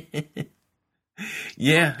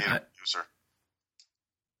 Yeah.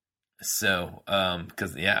 So,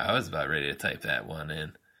 because I was about ready to type that one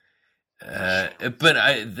in. But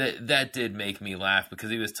that did make me laugh because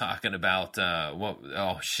he was talking about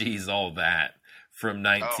she's all that from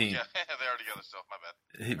 19. Oh, yeah, they are together still. My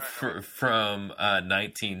bad. From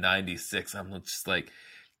 1996. I'm just like,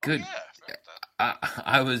 good.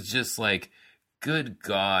 I was just like, good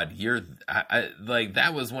God, like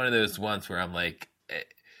that was one of those ones where I'm like,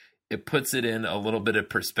 it puts it in a little bit of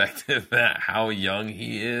perspective at how young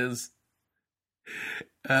he is.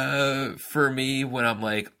 For me, when I'm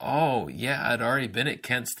like, oh yeah, I'd already been at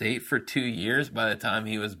Kent State for 2 years by the time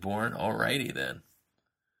he was born. Alrighty then.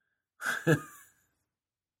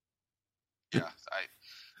 Yeah,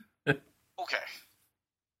 okay.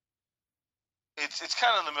 It's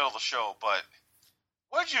kind of in the middle of the show, but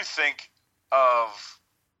what did you think of?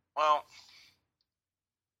 Well,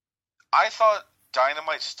 I thought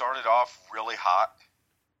Dynamite started off really hot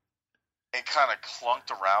and kind of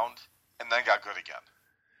clunked around, and then got good again.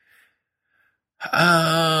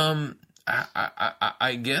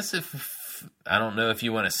 I guess if I don't know if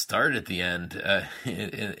you want to start at the end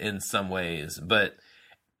in some ways, but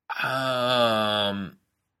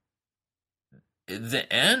the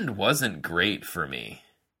end wasn't great for me.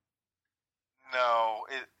 No,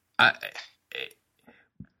 I,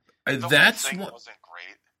 the that's whole thing what wasn't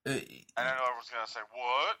great. I don't know everyone's gonna say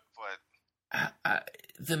what, but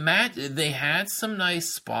the match. They had some nice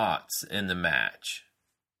spots in the match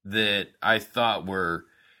that I thought were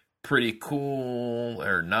pretty cool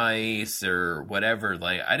or nice or whatever.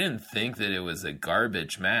 Like, I didn't think that it was a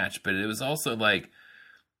garbage match, but it was also like,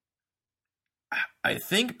 I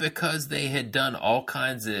think because they had done all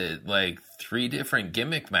kinds of like 3 different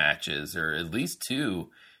gimmick matches, or at least 2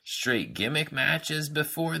 straight gimmick matches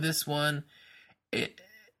before this one, it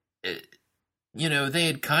they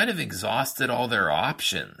had kind of exhausted all their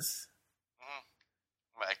options.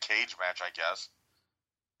 A cage match, I guess.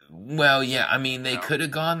 Well, yeah, I mean, they could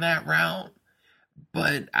have gone that route,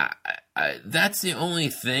 but that's the only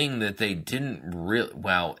thing that they didn't really.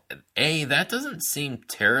 Well, that doesn't seem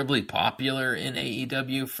terribly popular in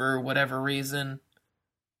AEW for whatever reason.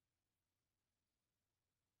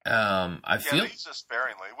 I feel they use it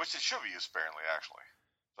sparingly, which it should be used sparingly, actually.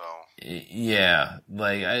 So yeah,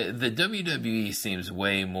 like the WWE seems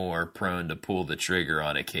way more prone to pull the trigger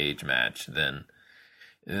on a cage match than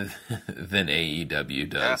AEW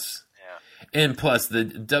does. Yeah. And plus, the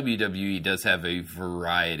WWE does have a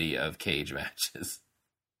variety of cage matches.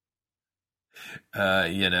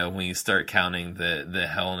 When you start counting the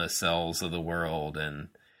Hell in a Cells of the world and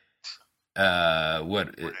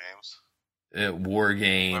War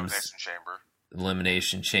Games,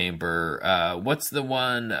 Elimination Chamber. What's the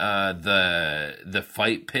one? The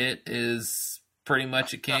Fight Pit is pretty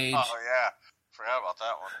much a cage. Oh yeah, forgot about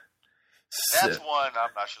that one. That's one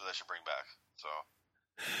I'm not sure they should bring back.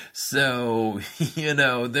 So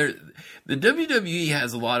the WWE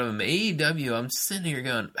has a lot of them. AEW, I'm sitting here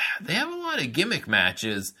going, they have a lot of gimmick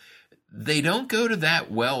matches. They don't go to that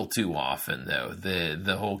well too often, though.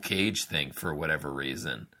 The whole cage thing, for whatever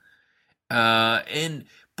reason.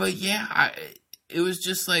 But yeah, it was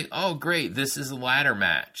just like, oh great, this is a ladder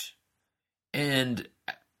match, and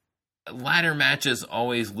ladder matches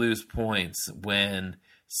always lose points when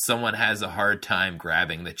someone has a hard time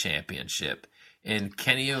grabbing the championship. And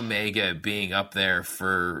Kenny Omega being up there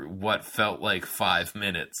for what felt like 5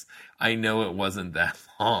 minutes. I know it wasn't that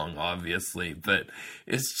long, obviously, but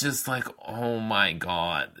it's just like, oh my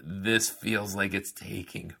god, this feels like it's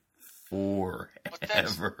taking forever. But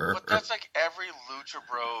that's like every Lucha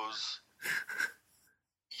Bros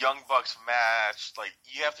Young Bucks match. Like,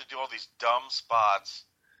 you have to do all these dumb spots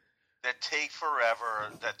that take forever,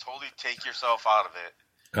 that totally take yourself out of it.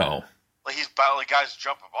 Oh. Like, he's battling, guys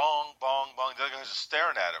jumping, bong, bong, bong. The other guy's just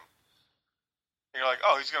staring at him. And you're like,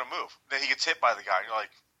 oh, he's going to move. Then he gets hit by the guy. And you're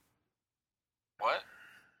like, what?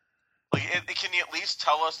 Like, can you at least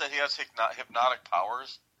tell us that he has hypnotic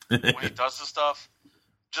powers when he does this stuff?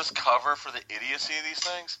 Just cover for the idiocy of these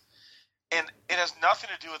things? And it has nothing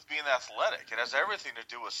to do with being athletic. It has everything to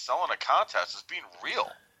do with selling a contest as being real.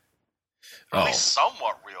 Or at least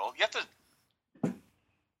somewhat real. You have to...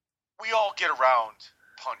 We all get around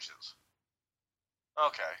punches.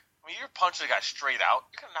 Okay. I mean, you're punching a guy straight out,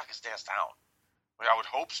 you're going to knock his ass down. I mean, I would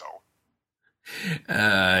hope so.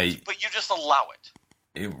 But you just allow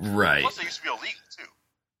it. Right. Plus, it used to be illegal, too.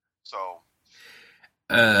 So...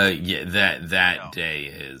 yeah, that day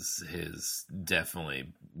has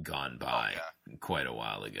definitely gone by quite a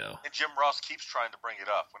while ago. And Jim Ross keeps trying to bring it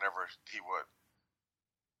up whenever he would.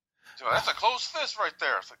 So that's a closed fist right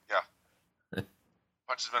there. It's like, yeah.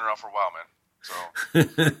 Punch has been around for a while, man. So,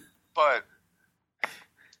 but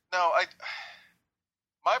no,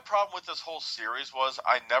 my problem with this whole series was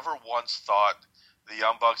I never once thought the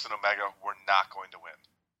Young Bucks and Omega were not going to win.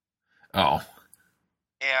 Oh.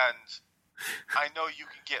 And I know you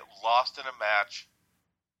can get lost in a match,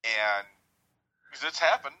 and because it's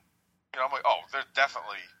happened, I'm like, oh, they're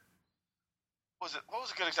definitely. What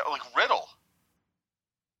was a good example? Like Riddle.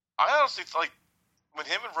 I honestly like when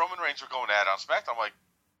him and Roman Reigns were going at it on SmackDown. I'm like,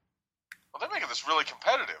 well, they're making this really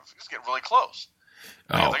competitive. It's getting really close.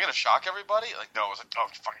 Like, Oh. are they going to shock everybody? Like, no, it was like, oh,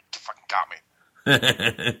 you fucking got me.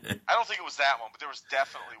 I don't think it was that one, but there was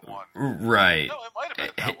definitely one. Right. No, it might have been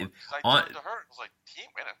that one. 'Cause I turned to her and was like, he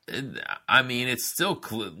ain't winning. I mean, it's still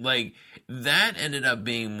like that ended up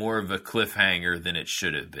being more of a cliffhanger than it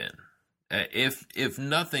should have been. If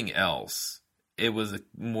nothing else, it was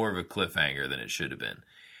more of a cliffhanger than it should have been.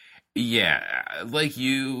 Yeah, like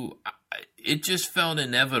you, it just felt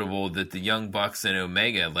inevitable that the Young Bucks and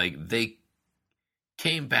Omega, like they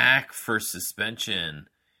came back for suspension,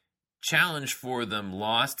 challenged for them,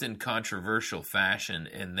 lost in controversial fashion,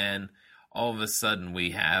 and then all of a sudden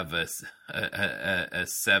we have a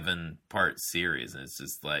 7-part series, and it's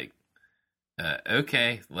just like,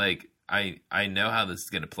 okay, like I know how this is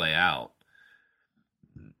going to play out,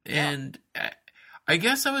 and I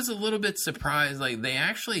guess I was a little bit surprised. Like they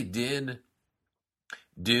actually did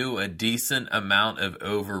do a decent amount of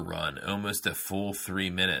overrun, almost a full 3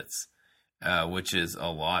 minutes, which is a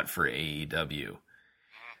lot for AEW.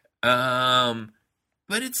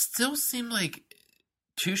 But it still seemed like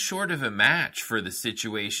too short of a match for the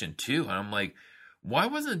situation too. And I'm like, why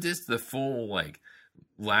wasn't this the full like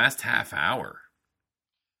last half hour?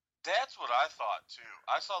 That's what I thought too.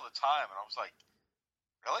 I saw the time and I was like,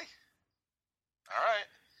 really? All right.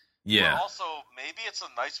 Yeah. But also, maybe it's a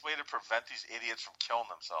nice way to prevent these idiots from killing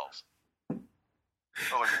themselves.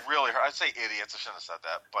 Or like really, I'd say idiots. I shouldn't have said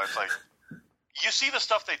that, but it's like you see the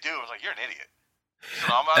stuff they do. It's like you're an idiot.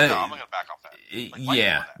 So I'm going to back off that. Like,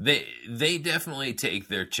 yeah, they definitely take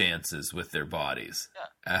their chances with their bodies.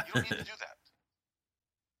 Yeah, you don't need to do that.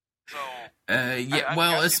 So yeah,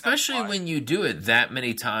 well, especially when you do it that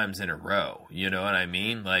many times in a row. You know what I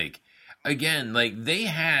mean? Like again, like they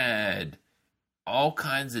had all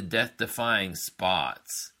kinds of death-defying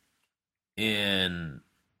spots in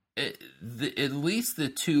at least the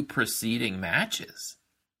 2 preceding matches.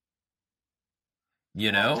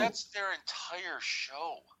 You know? That's their entire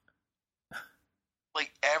show.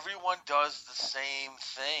 Like, everyone does the same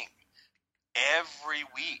thing every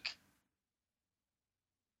week.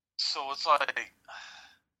 So it's like,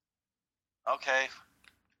 okay.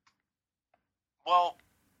 Well,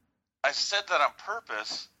 I said that on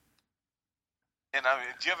purpose. And I mean,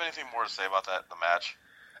 do you have anything more to say about that in the match?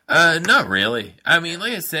 Not really. I mean,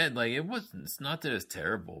 like I said, like it's not that it's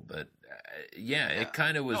terrible, but yeah, it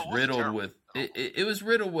kind of was riddled with it was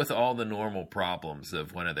riddled with all the normal problems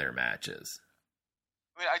of one of their matches.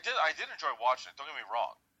 I mean, I did enjoy watching it. Don't get me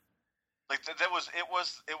wrong. Like it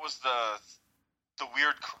was the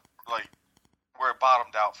weird, like where it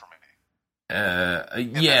bottomed out for me.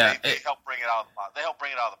 Yeah, they helped bring it out of the bottom. They helped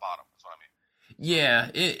bring it out of the bottom. That's what I mean. Yeah,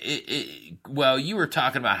 well, you were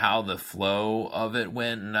talking about how the flow of it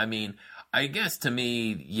went, and I mean, I guess to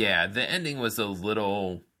me, yeah, the ending was a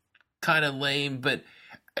little kind of lame, but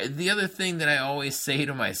the other thing that I always say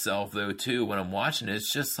to myself, though, too, when I'm watching it,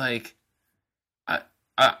 it's just like,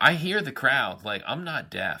 I hear the crowd, like, I'm not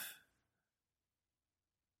deaf.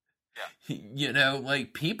 Yeah. You know,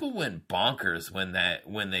 like, people went bonkers when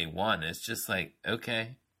they won. It's just like,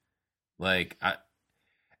 okay, like,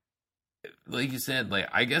 like you said, like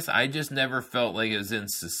I guess I just never felt like it was in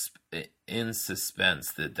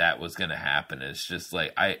suspense that was going to happen. It's just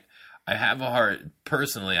like I have a hard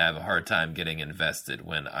time getting invested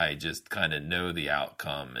when I just kind of know the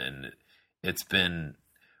outcome and it's been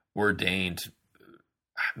ordained.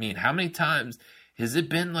 I mean, how many times has it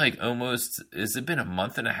been? Like has it been a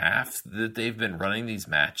month and a half that they've been running these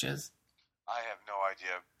matches? I have no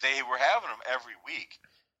idea. They were having them every week.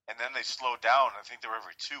 And then they slowed down. I think they were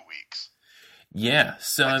every 2 weeks. Yeah,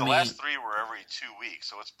 so like I the mean, last 3 were every 2 weeks.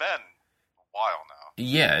 So it's been a while now.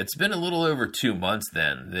 Yeah, it's been a little over 2 months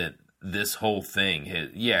then that this whole thing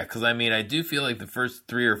hit. Yeah, because I mean, I do feel like the first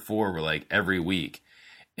 3 or 4 were like every week,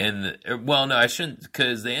 and well, no, I shouldn't,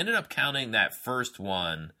 because they ended up counting that first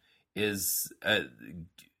one is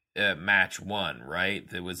match 1, right?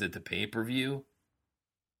 That was at the pay-per-view.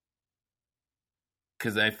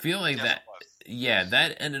 Because I feel like that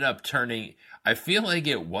ended up turning. I feel like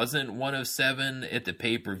it wasn't 1 of 7 at the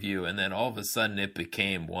pay-per-view, and then all of a sudden it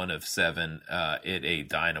became 1 of 7 at a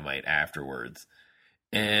Dynamite afterwards.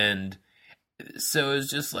 And so it's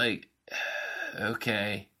just like,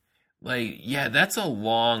 okay, like, yeah, that's a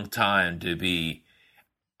long time to be.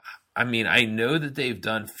 I mean, I know that they've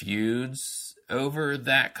done feuds over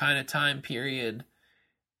that kind of time period,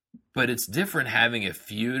 but it's different having a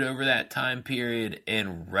feud over that time period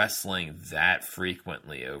and wrestling that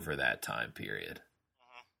frequently over that time period.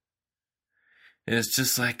 Mm-hmm. It's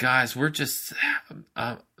just like, guys, we're just,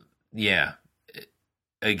 yeah.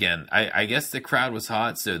 Again, I guess the crowd was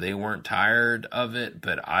hot, so they weren't tired of it,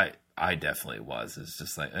 but I definitely was. It's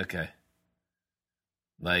just like, okay.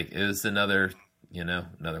 Like it was another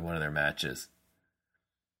one of their matches.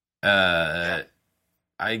 Yeah.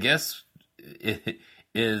 I guess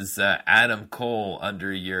is Adam Cole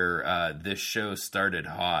under your this show started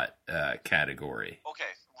hot category. Okay,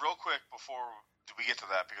 real quick before we get to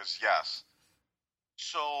that, because yes.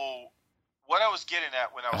 So what I was getting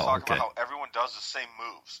at when I was talking about how everyone does the same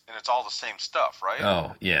moves and it's all the same stuff, right?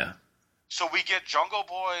 Oh, yeah. So we get Jungle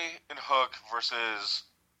Boy and Hook versus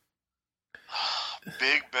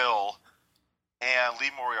Big Bill and Lee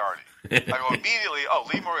Moriarty. I go immediately,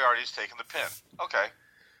 Lee Moriarty's taking the pin. Okay.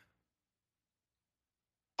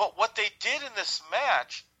 But what they did in this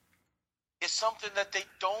match is something that they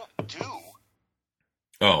don't do.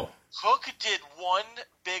 Oh. Hook did one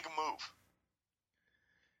big move.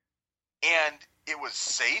 And it was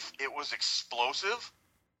safe, it was explosive,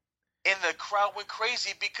 and the crowd went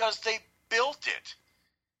crazy because they built it.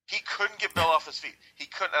 He couldn't get Bill off his feet. He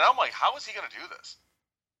couldn't, and I'm like, how is he going to do this?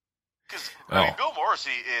 Because Bill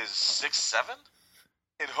Morrissey is 6'7",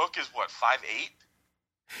 and Hook is what,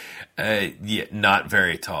 5'8"? Yeah, not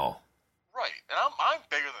very tall. Right, and I'm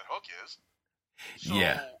bigger than Hook is. So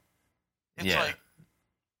it's like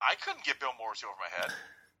I couldn't get Bill Morrissey over my head.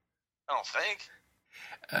 I don't think.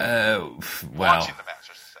 Watching the match,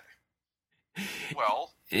 I should say.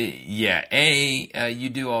 Well, yeah. You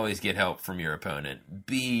do always get help from your opponent.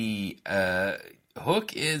 B,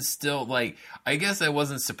 Hook is still like. I guess I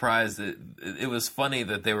wasn't surprised that it was funny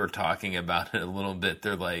that they were talking about it a little bit.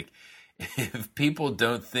 They're like, if people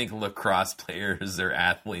don't think lacrosse players are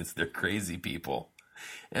athletes, they're crazy people.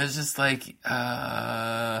 And it's just like,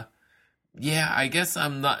 yeah, I guess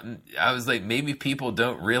I'm not. I was like, maybe people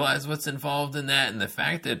don't realize what's involved in that, and the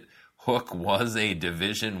fact that Hook was a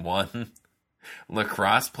Division I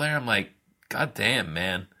lacrosse player, I'm like, God damn,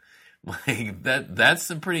 man, like that's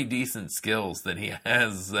some pretty decent skills that he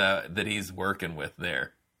has that he's working with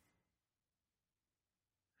there.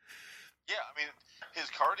 Yeah, I mean, his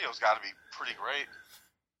cardio's got to be pretty great.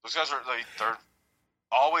 Those guys are they're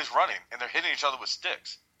always running and they're hitting each other with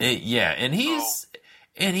sticks. Yeah, and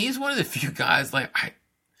he's one of the few guys, like,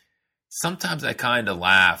 sometimes I kind of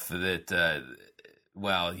laugh that,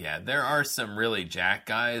 well, yeah, there are some really jack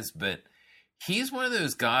guys, but he's one of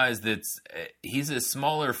those guys he's a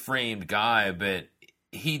smaller framed guy, but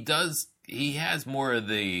he has more of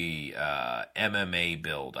the MMA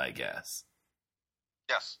build, I guess.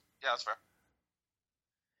 Yes. Yeah, that's fair.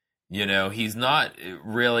 You know, he's not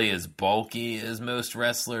really as bulky as most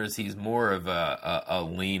wrestlers. He's more of a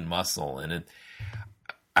lean muscle, and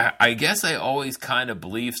I guess I always kind of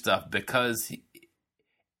believe stuff because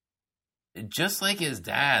just like his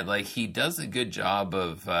dad, like he does a good job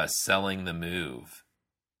of selling the move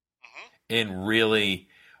and really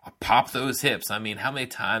pop those hips. I mean, how many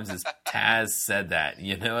times has Taz said that?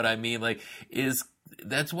 You know what I mean? Like,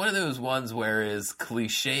 that's one of those ones where, as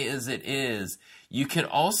cliche as it is, you can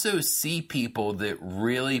also see people that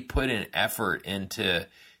really put an effort into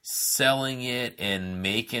selling it and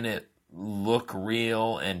making it look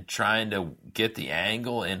real and trying to get the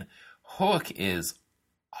angle, and Hook is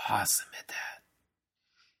awesome at that.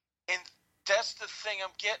 And that's the thing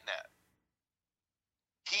I'm getting at.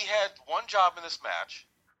 He had one job in this match.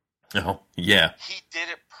 Oh, yeah. He did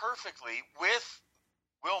it perfectly with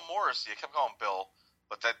Will Morrissey. I kept calling him Bill,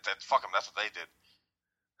 but that fuck him, that's what they did.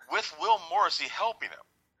 With Will Morrissey helping him.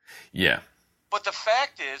 Yeah. But the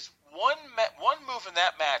fact is, one move in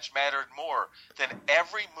that match mattered more than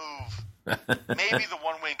every move. Maybe the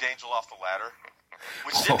one-winged angel off the ladder,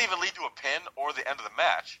 which didn't even lead to a pin or the end of the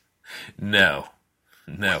match. No.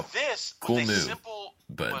 With this cool was a move, simple,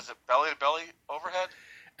 but was it belly-to-belly overhead?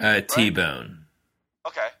 Right? T-bone.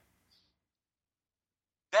 Okay.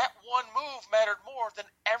 That one move mattered more than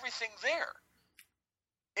everything there.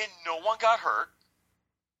 And no one got hurt.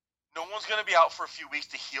 No one's going to be out for a few weeks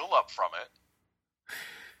to heal up from it.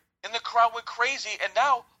 And the crowd went crazy, and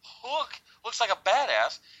now Hook looks like a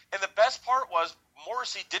badass. And the best part was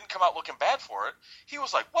Morrissey didn't come out looking bad for it. He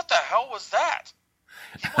was like, what the hell was that?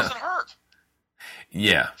 He wasn't hurt.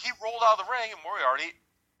 Yeah. He rolled out of the ring, and Moriarty,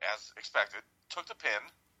 as expected, took the pin.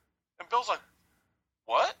 And Bill's like,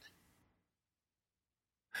 what?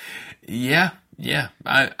 Yeah.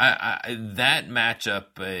 I that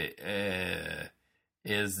matchup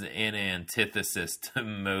is an antithesis to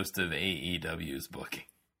most of AEW's booking.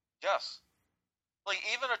 Yes. Like,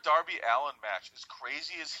 even a Darby Allin match, as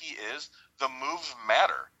crazy as he is, the moves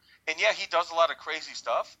matter. And yeah, he does a lot of crazy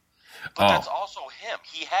stuff, but that's also him.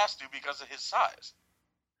 He has to because of his size.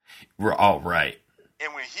 We're all right.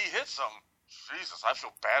 And when he hits them, Jesus, I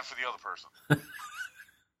feel bad for the other person.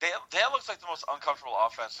 That looks like the most uncomfortable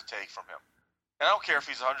offense to take from him. And I don't care if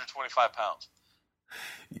he's 125 pounds.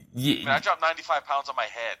 mean, I dropped 95 pounds on my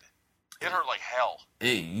head. It hurt like hell.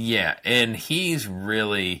 Yeah, and he's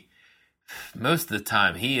really, most of the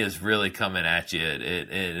time, he is really coming at you at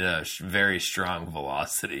a very strong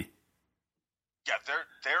velocity. Yeah,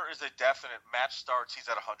 there is a definite match starts, he's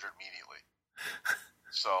at 100 immediately.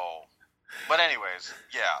 So, but anyways,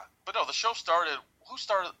 yeah. But no, the show started,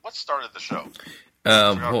 what started the show?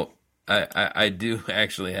 Well, I do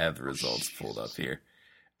actually have the results pulled up here.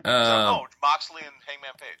 Moxley and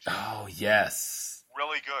Hangman Page. Oh, yes.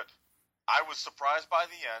 Really good. I was surprised by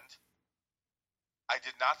the end. I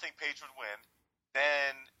did not think Page would win.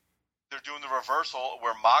 Then they're doing the reversal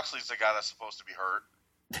where Moxley's the guy that's supposed to be hurt.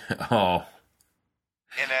 Oh.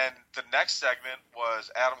 And then the next segment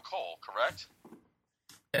was Adam Cole, correct?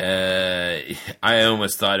 I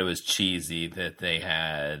almost thought it was cheesy that they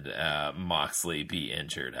had Moxley be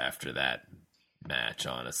injured after that match,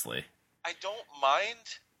 honestly. I don't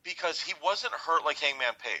mind because he wasn't hurt like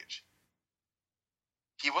Hangman Page.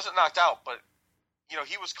 He wasn't knocked out, but, you know,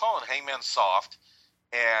 he was calling Hangman soft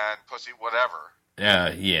and pussy, whatever.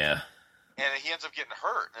 Yeah. And he ends up getting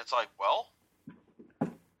hurt. And it's like, well...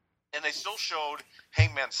 And they still showed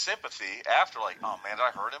Hangman's sympathy after, like, oh, man, did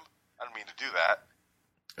I hurt him? I didn't mean to do that.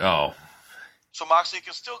 Oh. So Moxley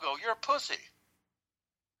can still go, you're a pussy.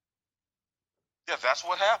 Yeah, that's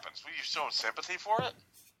what happens. You're showing sympathy for it?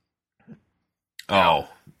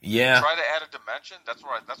 Yeah. Try to add a dimension. That's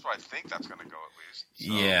where I think that's going to go at least.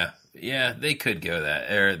 So. Yeah. They could go that,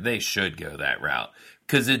 or they should go that route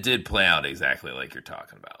because it did play out exactly like you're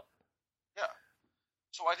talking about. Yeah.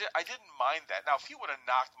 So I didn't mind that. Now, if he would have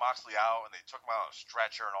knocked Moxley out and they took him out on a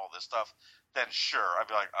stretcher and all this stuff, then sure, I'd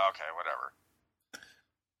be like, okay, whatever.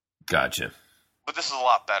 Gotcha. But this is a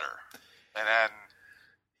lot better. And then.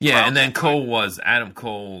 Yeah, and then Adam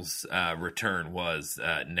Cole's return was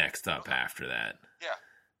next up after that. Yeah,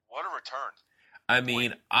 what a return. I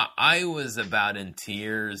mean, I was about in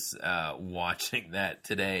tears watching that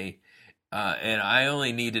today, and I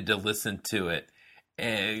only needed to listen to it.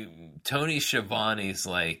 And Tony Schiavone's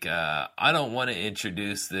like, I don't want to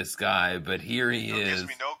introduce this guy, but here he is. It gives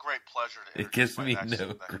me no great pleasure to It gives me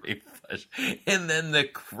no great pleasure. And then the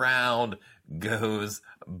crowd goes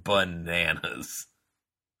bananas.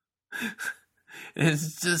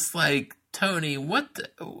 It's just like, Tony, what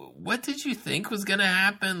did you think was going to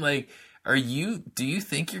happen? Like, do you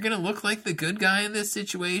think you're going to look like the good guy in this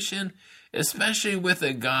situation? Especially with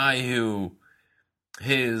a guy who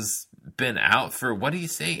has been out for, what do you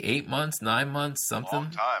say, 8 months, 9 months, something?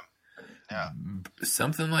 Long time. Yeah.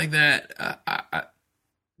 Something like that.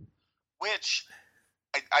 Which,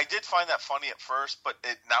 I did find that funny at first, but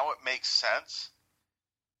now it makes sense.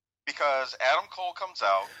 Because Adam Cole comes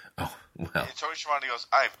out, and Tony Schiavone goes,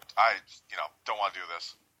 I don't want to do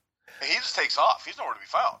this. And he just takes off. He's nowhere to be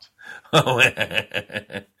found.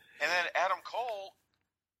 And then Adam Cole,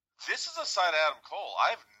 this is a side of Adam Cole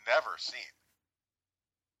I've never seen.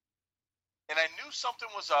 And I knew something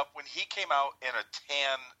was up when he came out in a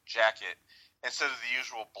tan jacket instead of the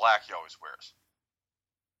usual black he always wears.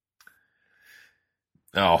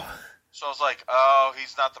 Oh. So I was like, oh,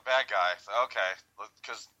 he's not the bad guy. Okay,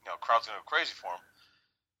 because, crowd's going to go crazy for him.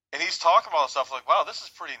 And he's talking about all this stuff like, wow, this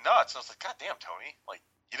is pretty nuts. And I was like, God damn, Tony. Like,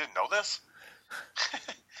 you didn't know this?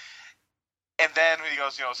 And then when he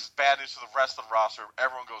goes, this is bad news for the rest of the roster.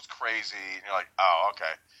 Everyone goes crazy. And you're like, oh,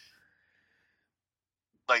 okay.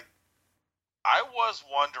 Like, I was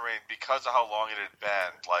wondering, because of how long it had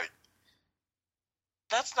been, like,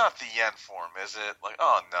 that's not the end for him, is it? Like,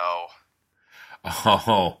 oh, no.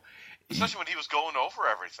 Oh, especially when he was going over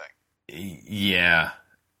everything. Yeah,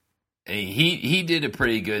 he did a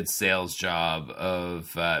pretty good sales job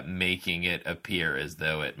of making it appear as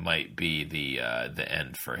though it might be the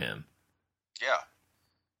end for him. Yeah,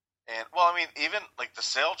 and well, I mean, even like the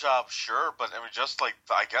sale job, sure, but I mean, just like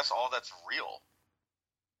I guess all that's real,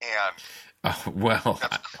 and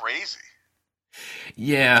that's crazy.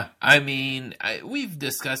 Yeah, I mean, we've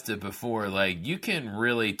discussed it before. Like, you can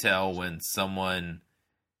really tell when someone,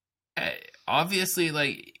 obviously,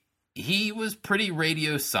 like, he was pretty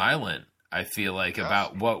radio silent, I feel like,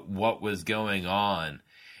 about what was going on.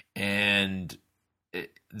 And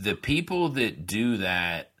the people that do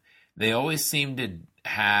that, they always seem to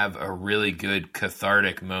have a really good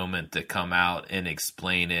cathartic moment to come out and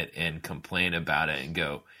explain it and complain about it and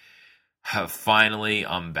go, finally,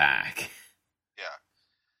 I'm back.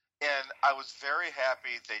 And I was very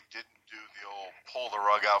happy they didn't do the old pull the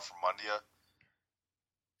rug out from under you.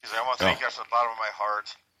 Because I want to thank you from the bottom of my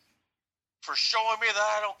heart for showing me that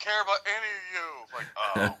I don't care about any of you. Like,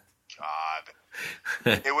 oh,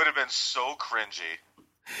 God. It would have been so cringy.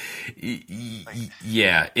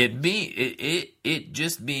 Yeah, it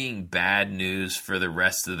just being bad news for the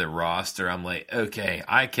rest of the roster. I'm like, okay,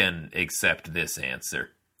 I can accept this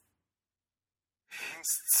answer.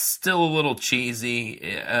 Still a little cheesy,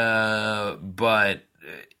 but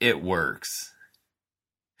it works.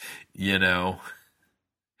 You know.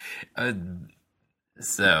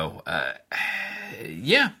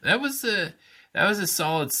 Yeah, that was a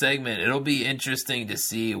solid segment. It'll be interesting to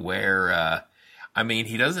see where. I mean,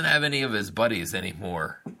 he doesn't have any of his buddies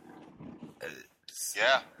anymore.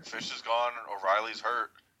 Yeah, Fish is gone. O'Reilly's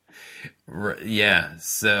hurt. Yeah,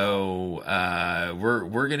 so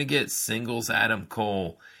we're gonna get singles Adam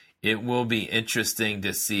Cole. It will be interesting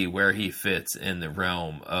to see where he fits in the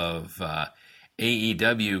realm of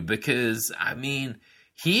AEW because I mean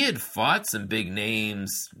he had fought some big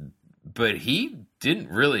names, but he didn't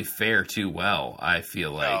really fare too well. I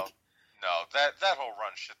feel like that whole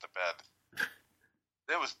run shit the bed.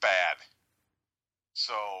 It was bad.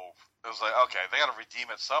 So it was like, okay, they got to redeem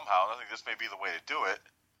it somehow. And I think this may be the way to do it.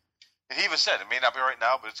 And he even said, it may not be right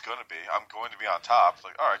now, but it's going to be. I'm going to be on top. It's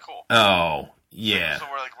like, all right, cool. Oh, yeah. So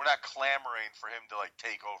we're not clamoring for him to like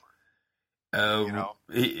take over. Oh, you know?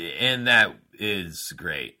 And that is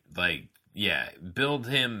great. Like, yeah, build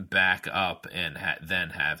him back up and then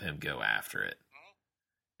have him go after it.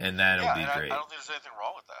 Mm-hmm. And that'll be great. I don't think there's anything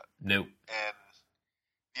wrong with that. Nope. And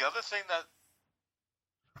the other thing,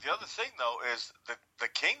 though, is that the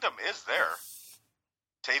Kingdom is there.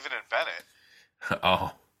 Taven and Bennett.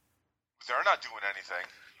 Oh. They're not doing anything.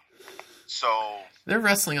 So. They're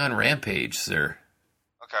wrestling on Rampage, sir.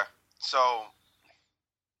 Okay. So.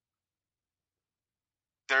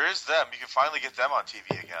 There is them. You can finally get them on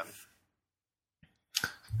TV again.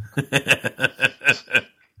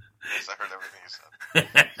 Yes, I heard everything you said.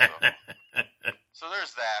 So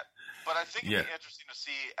there's that. But I think it'd be interesting to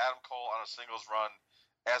see Adam Cole on a singles run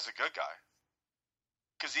as a good guy.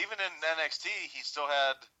 Because even in NXT, he still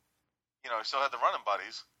had the running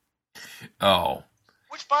buddies. Oh.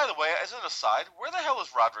 Which, by the way, as an aside, where the hell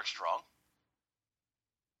is Roderick Strong?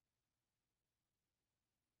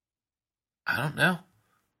 I don't know.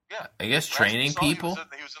 Yeah. I guess training people?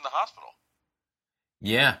 He was in the hospital.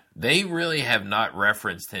 Yeah. They really have not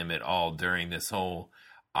referenced him at all during this whole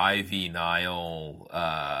Ivy Nile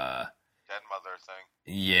Den Mother thing.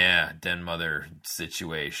 Yeah, Den Mother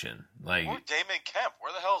situation. Like or Damon Kemp.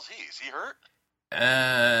 Where the hell is he? Is he hurt?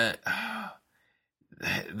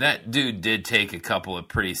 That dude did take a couple of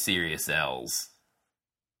pretty serious L's.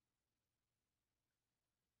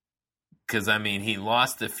 Because, I mean, he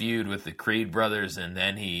lost the feud with the Creed brothers, and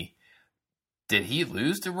then did he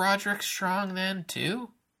lose to Roderick Strong then,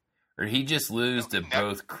 too? Or did he just lose to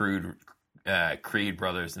both Creed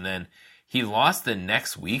brothers, and then he lost the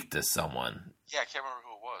next week to someone? Yeah, I can't remember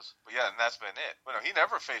who it was. But yeah, and that's been it. But no, he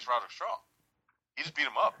never faced Roderick Strong. He just beat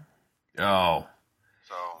him up. Oh.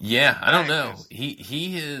 So yeah, I don't know.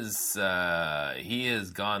 He has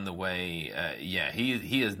gone the way.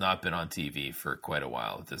 He has not been on TV for quite a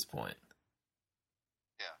while at this point.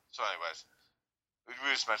 Yeah. So, anyways, we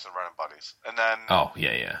just mentioned running buddies, and then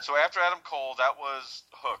So after Adam Cole, that was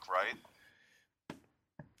Hook, right?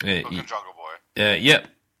 Hook and Jungle Boy. Yep.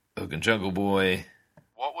 Hook and Jungle Boy.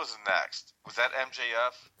 What was next? Was that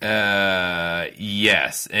MJF?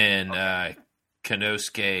 Yes, and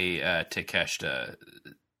Konosuke Takeshita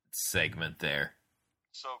segment there.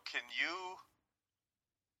 So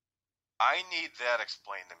I need that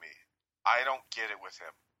explained to me. I don't get it with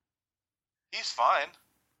him. He's fine.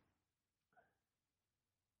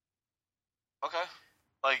 Okay.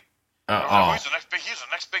 Like, he's the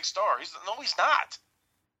next big star. He's not.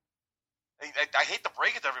 I hate to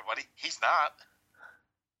break it to everybody. He's not.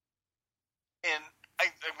 And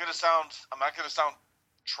I'm not going to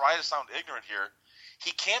try to sound ignorant here.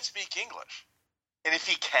 He can't speak English. And if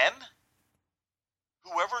he can,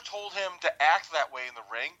 whoever told him to act that way in the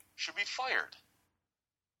ring should be fired.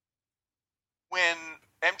 When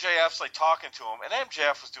MJF's like talking to him, and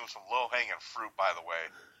MJF was doing some low-hanging fruit, by the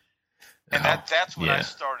way. And that's when I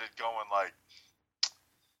started going like,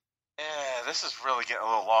 this is really getting a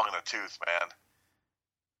little long in the tooth, man.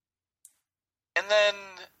 And then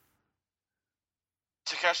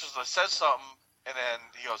Takeshita says something, and then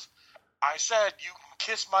he goes, I said you can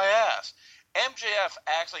kiss my ass. MJF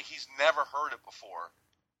acts like he's never heard it before.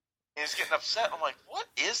 And he's getting upset. I'm like, what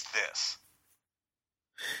is this?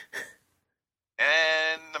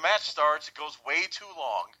 And the match starts. It goes way too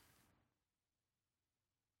long.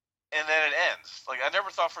 And then it ends. Like, I never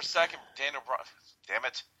thought for a second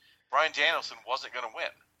Bryan Danielson wasn't going to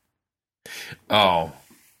win. Oh.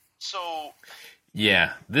 So,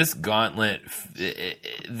 Yeah, this gauntlet, the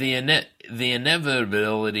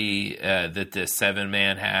inevitability that the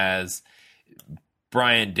 7-man has,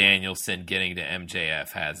 Bryan Danielson getting to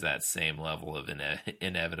MJF has that same level of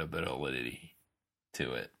inevitability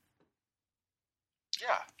to it.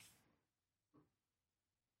 Yeah.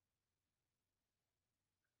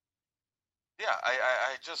 Yeah,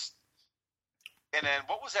 I just... And then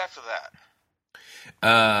what was after that?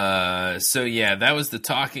 So yeah, that was the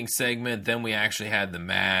talking segment. Then we actually had the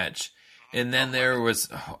match. And then there was,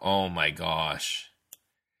 oh my gosh.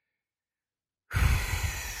 What am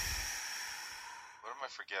I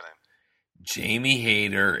forgetting? Jamie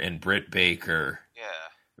Hayter and Britt Baker Yeah.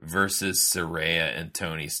 versus Saraya and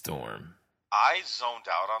Toni Storm. I zoned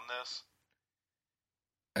out on this.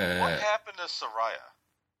 What happened to Saraya?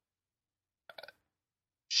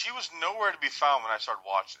 She was nowhere to be found when I started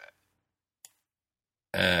watching it.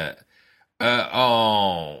 I don't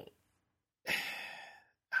know,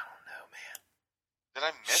 man. Did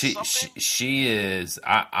I miss something? She is.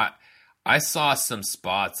 I saw some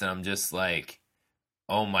spots and I'm just like,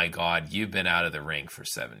 oh my God, you've been out of the ring for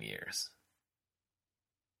 7 years.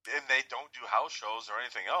 And they don't do house shows or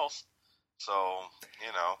anything else. So,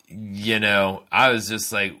 I was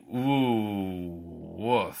just like, ooh,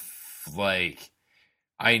 woof. Like,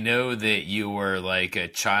 I know that you were like a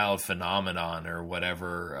child phenomenon or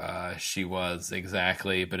whatever she was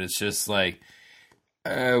exactly, but it's just like,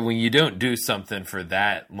 when you don't do something for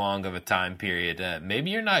that long of a time period, maybe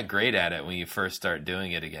you're not great at it when you first start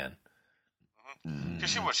doing it again. Because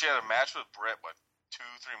she had a match with Britt,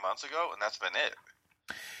 2-3 months ago, and that's been it.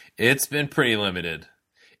 It's been pretty limited.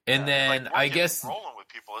 And then I guess rolling with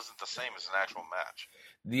people isn't the same as an actual match.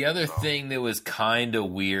 The other thing that was kind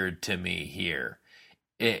of weird to me here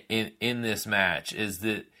in this match is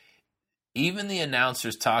that even the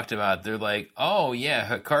announcers talked about, they're like, oh yeah,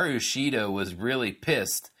 Hikaru Shida was really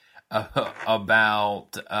pissed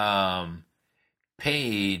about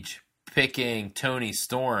Paige picking Toni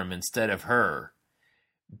Storm instead of her.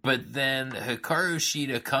 But then Hikaru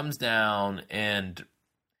Shida comes down, and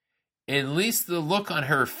at least the look on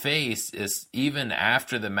her face is, even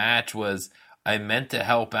after the match, was, I meant to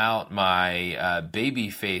help out my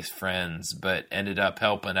babyface friends, but ended up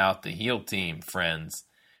helping out the heel team friends.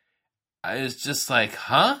 I was just like,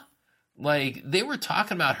 huh? Like, they were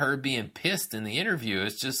talking about her being pissed in the interview.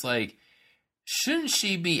 It's just like, shouldn't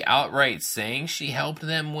she be outright saying she helped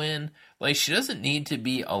them win? Like, she doesn't need to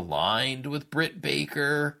be aligned with Britt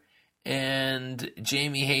Baker and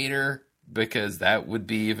Jamie Hayter, because that would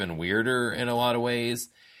be even weirder in a lot of ways.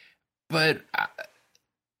 But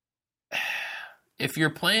if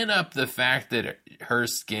you're playing up the fact that her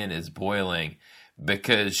skin is boiling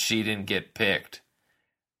because she didn't get picked,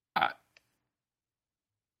 I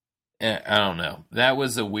don't know. That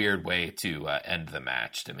was a weird way to end the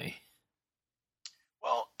match to me.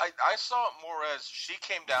 Well, I saw it more as she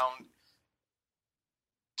came down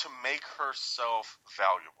to make herself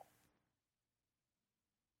valuable.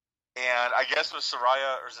 And I guess with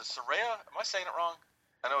Saraya, or is it Saraya? Am I saying it wrong?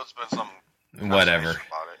 I know it's been some whatever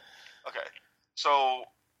about it. Okay. So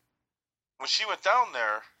when she went down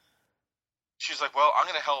there, she's like, well, I'm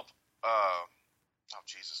going to help. Oh,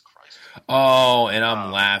 Jesus Christ. Oh, and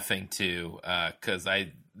I'm laughing too, because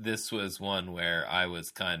this was one where I was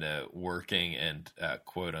kind of working and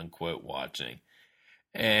quote unquote watching.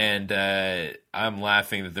 And I'm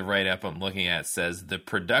laughing that the write-up I'm looking at says, the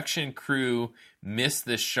production crew missed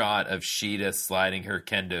the shot of Shida sliding her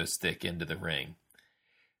kendo stick into the ring.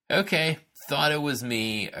 Okay, thought it was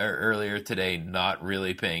me earlier today not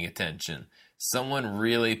really paying attention. Someone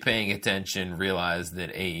really paying attention realized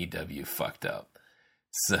that AEW fucked up.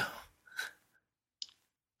 So.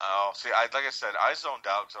 Oh, see, like I said, I zoned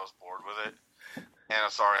out because I was bored with it. And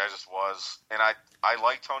I'm sorry, I just was. And I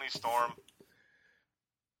like Toni Storm.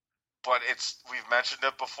 But we've mentioned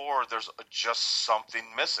it before, there's just something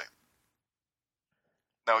missing.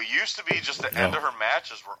 Now, it used to be just the end of her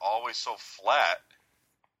matches were always so flat.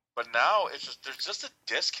 But now, there's just a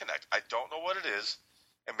disconnect. I don't know what it is.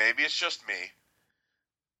 And maybe it's just me.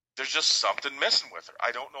 There's just something missing with her.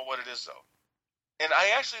 I don't know what it is, though. And I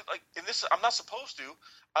actually, in this, I'm not supposed to,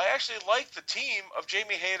 I actually like the team of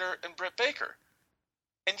Jamie Hayter and Britt Baker.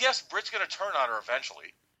 And yes, Britt's going to turn on her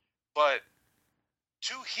eventually. But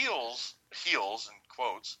two heels in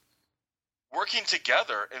quotes, working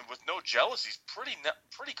together and with no jealousy is pretty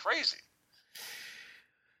crazy.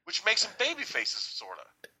 Which makes them baby faces, sort of.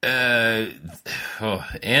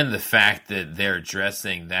 And the fact that they're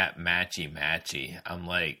dressing that matchy. I'm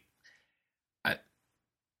like,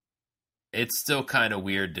 it's still kind of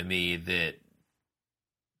weird to me that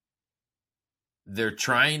they're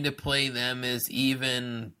trying to play them as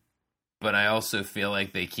even, but I also feel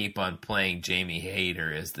like they keep on playing Jamie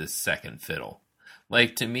Hayter as the second fiddle.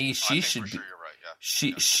 Like, to me, she should be, sure you're right,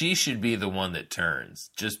 yeah. she should be the one that turns,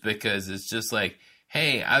 just because it's just like,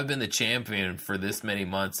 hey, I've been the champion for this many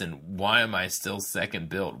months, and why am I still second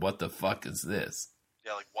billed? What the fuck is this?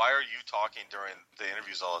 Yeah, like, why are you talking during the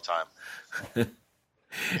interviews all the time?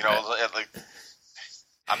 You know, like,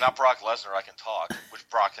 I'm not Brock Lesnar, I can talk, which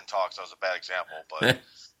Brock can talk, so it's a bad example, but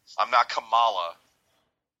I'm not Kamala.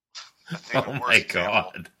 I think Oh the my worst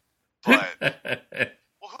example. god. But,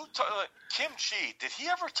 well, Kim Chi, did he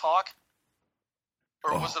ever talk?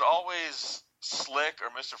 Or was it always Slick or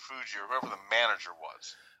Mr. Fuji or whoever the manager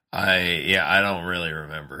was? I don't really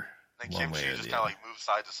remember. And Kim Chi just kind of like moved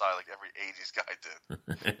side to side like every 80s guy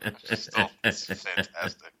did. Which is still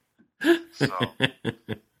fantastic. So,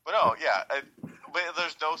 but no, yeah. But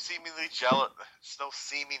there's no seeming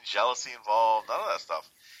jealousy involved, none of that stuff.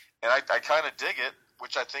 And I kind of dig it,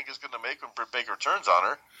 which I think is going to make when Britt Baker turns on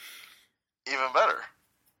her even better.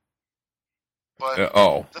 But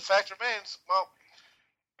the fact remains, well,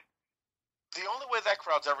 the only way that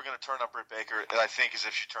crowd's ever going to turn on Britt Baker, I think, is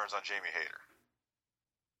if she turns on Jamie Hayter.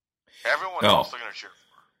 Everyone's also going to cheer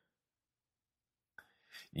for her.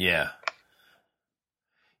 Yeah.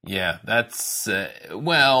 Yeah, that's,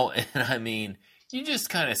 well, and I mean, you just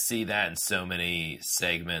kind of see that in so many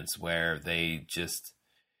segments where they just,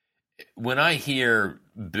 when I hear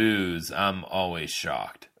boos, I'm always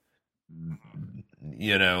shocked.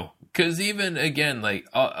 You know, because even, again, like,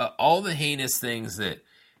 all the heinous things that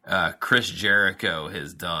Chris Jericho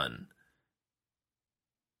has done,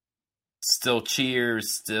 still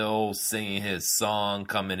cheers, still singing his song,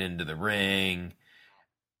 coming into the ring.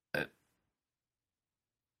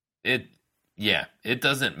 It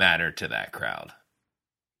doesn't matter to that crowd.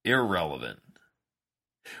 Irrelevant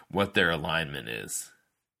what their alignment is.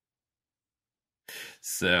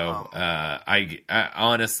 So, I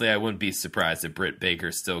honestly, I wouldn't be surprised if Britt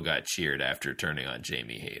Baker still got cheered after turning on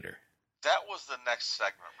Jamie Hayter. That was the next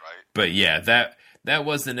segment, right? But yeah, that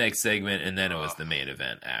was the next segment, and then it was the main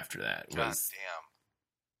event after that. God damn.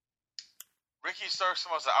 Ricky Starks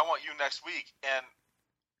was like, I want you next week, and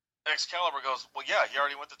Excalibur goes, well, yeah, he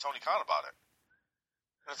already went to Tony Khan about it.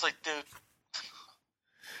 And it's like, dude,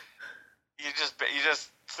 you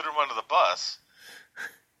just threw him under the bus.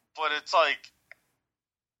 But it's like,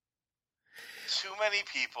 too many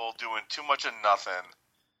people doing too much of nothing.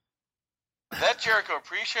 That Jericho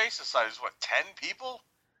Appreciation Society is what, 10 people?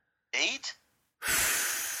 8?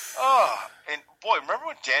 Oh, and boy, remember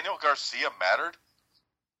when Daniel Garcia mattered?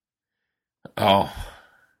 Oh.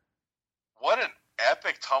 What an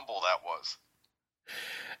epic tumble that was.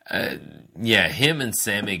 Yeah, him and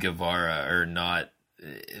Sammy Guevara are not,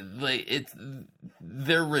 like,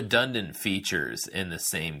 they're redundant features in the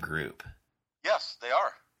same group. Yes, they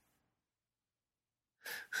are.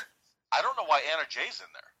 I don't know why Anna Jay's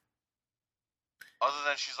in there. Other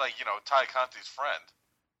than she's like, you know, Ty Conti's friend.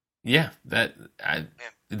 Yeah,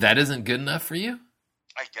 that isn't good enough for you?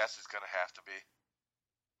 I guess it's going to have to be.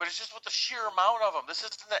 But it's just with the sheer amount of them. This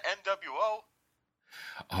isn't the NWO.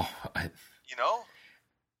 Oh, you know?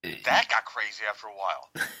 That got crazy after a while.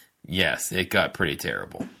 Yes, it got pretty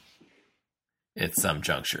terrible at some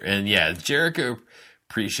juncture. And yeah, Jericho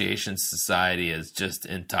Appreciation Society is just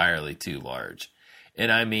entirely too large.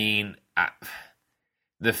 And I mean,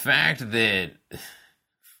 the fact that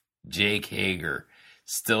Jake Hager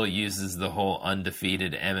still uses the whole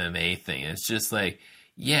undefeated MMA thing, it's just like,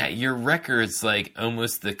 yeah, your record's like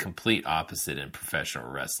almost the complete opposite in professional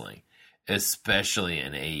wrestling, especially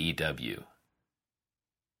in AEW.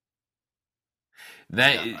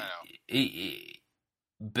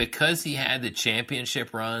 Because he had the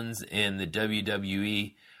championship runs in the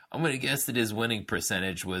WWE, I'm going to guess that his winning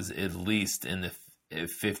percentage was at least in the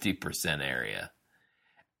 50% area.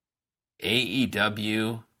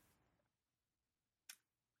 AEW,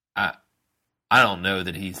 I don't know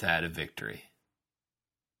that he's had a victory.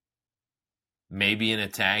 Maybe in a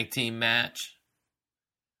tag team match.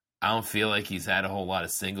 I don't feel like he's had a whole lot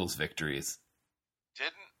of singles victories.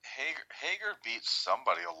 Didn't Hager beat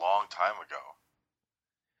somebody a long time ago?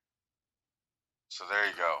 So there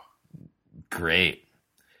you go. Great.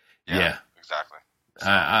 Yeah. Exactly.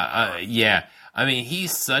 Yeah. I mean,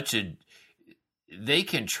 he's such a... They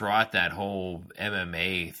can trot that whole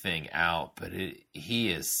MMA thing out, but he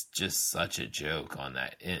is just such a joke on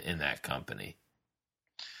that in that company.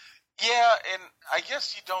 Yeah, and I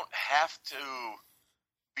guess you don't have to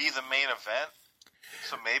be the main event,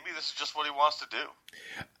 so maybe this is just what he wants to do.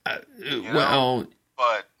 Well,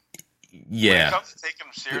 but yeah. when it comes to taking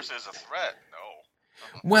him seriously as a threat, no.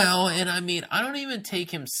 Well, and I mean, I don't even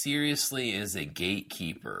take him seriously as a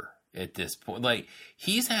gatekeeper at this point. Like,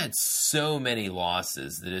 he's had so many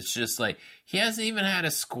losses that it's just like he hasn't even had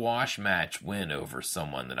a squash match win over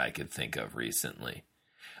someone that I could think of recently.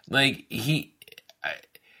 Like, he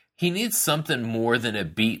needs something more than a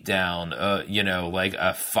beatdown, like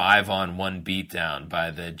a 5-on-1 beatdown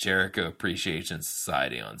by the Jericho Appreciation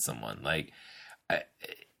Society on someone. Like,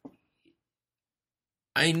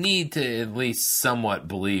 I need to at least somewhat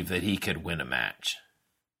believe that he could win a match.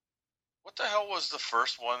 What the hell was the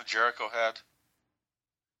first one Jericho had?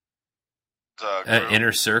 The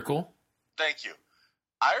Inner Circle? Thank you.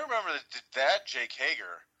 I remember that Jake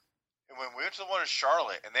Hager, and when we went to the one in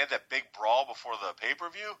Charlotte, and they had that big brawl before the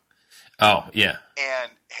pay-per-view. Oh, yeah.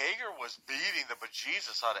 And Hager was beating the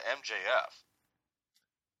bejesus out of MJF.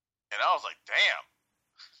 And I was like, damn.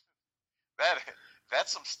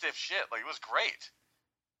 That's some stiff shit. Like, it was great.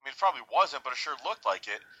 I mean, it probably wasn't, but it sure looked like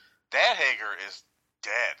it. That Hager is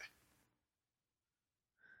dead.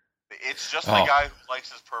 It's just the guy who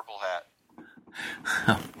likes his purple hat.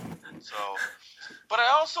 So, but I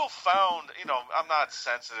also found, I'm not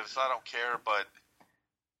sensitive, so I don't care, but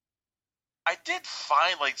I did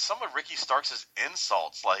find, like, some of Ricky Starks'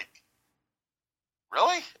 insults, like,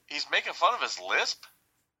 really? He's making fun of his lisp?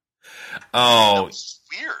 Oh. That was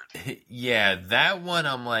weird. Yeah, that one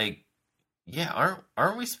I'm like, yeah,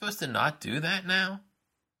 aren't we supposed to not do that now?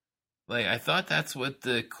 Like, I thought that's what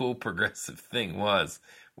the cool progressive thing was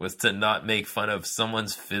to not make fun of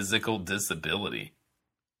someone's physical disability.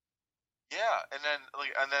 Yeah, and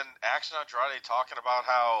then Action Andrade talking about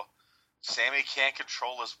how Sammy can't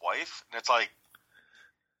control his wife, and it's like,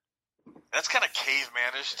 that's kind of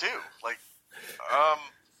cavemanish too. Like, are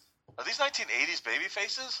these 1980s baby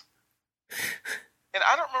faces? And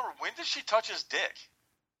I don't remember, when did she touch his dick?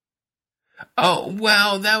 Oh,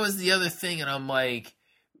 well, that was the other thing, and I'm like,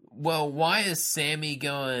 well, why is Sammy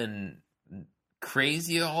going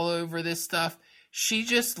crazy all over this stuff? She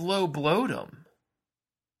just low-blowed him.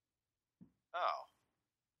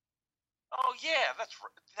 Oh yeah, that's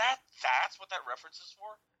what that reference is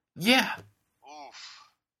for? Yeah. Oof.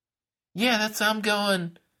 Yeah, I'm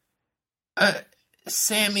going,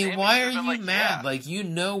 Sammy, why are you like, mad? Yeah. Like, you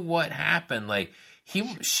know what happened. Like,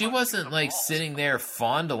 she wasn't, like, sitting there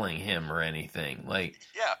fondling him or anything. Like,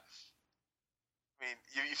 yeah. I mean,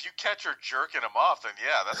 if you catch her jerking him off, then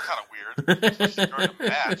yeah, that's kind of weird. Especially during a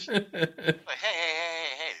match. Like,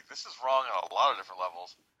 hey, this is wrong on a lot of different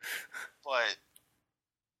levels. But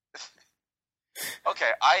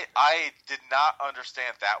okay, I did not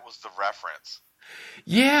understand that was the reference.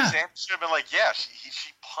 Yeah. Sam should have been like, yeah,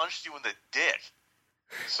 she punched you in the dick.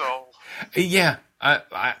 So yeah, I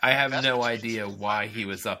have no idea why he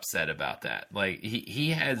was upset about that. Like,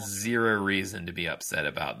 he has zero reason to be upset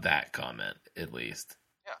about that comment, at least.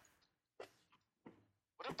 Yeah.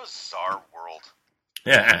 What a bizarre world.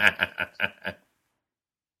 Yeah.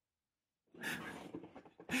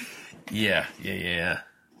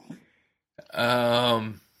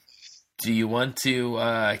 Do you want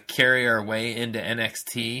to carry our way into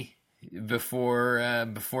NXT before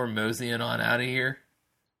moseying on out of here?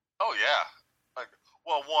 Oh yeah.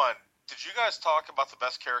 Well, one, did you guys talk about the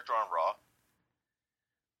best character on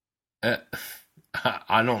Raw?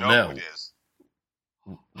 I don't know. Who it is.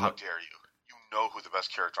 How dare you? You know who the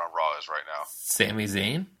best character on Raw is right now. Sami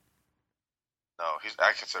Zayn? No,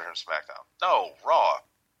 I consider him SmackDown. No, Raw.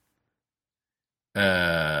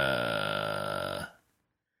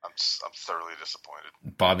 I'm thoroughly disappointed.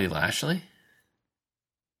 Bobby Lashley?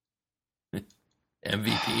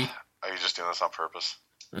 MVP? Are you just doing this on purpose?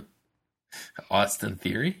 Austin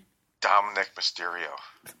Theory? Dominic Mysterio.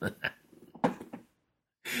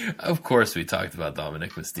 Of course we talked about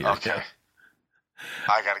Dominic Mysterio. Okay.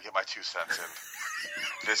 I gotta get my 2 cents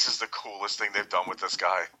in. This is the coolest thing they've done with this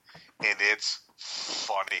guy. And it's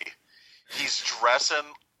funny. He's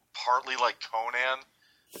dressing partly like Conan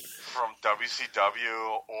from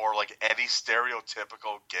WCW, or like any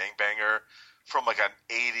stereotypical gangbanger from like an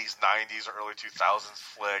 80s, 90s, or early 2000s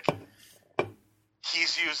flick.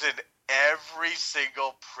 He's using every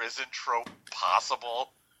single prison trope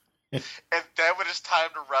possible. And then when it's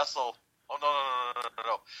time to wrestle, oh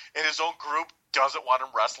no. And his own group doesn't want him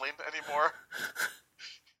wrestling anymore.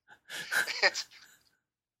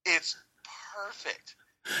 It's perfect.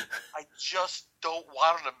 I just don't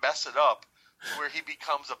want him to mess it up to where he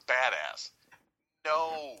becomes a badass.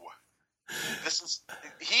 No.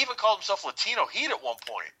 He even called himself Latino Heat at one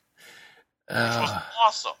point. Which was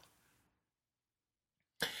awesome.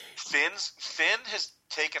 Finn has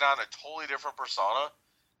taken on a totally different persona,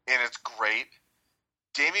 and it's great.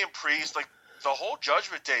 Damian Priest, like, the whole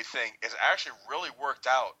Judgment Day thing is actually really worked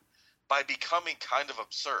out by becoming kind of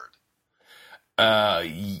absurd.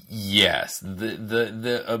 Yes.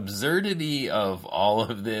 The absurdity of all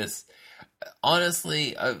of this,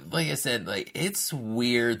 honestly, like I said, like, it's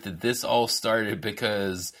weird that this all started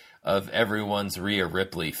because of everyone's Rhea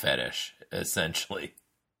Ripley fetish, essentially.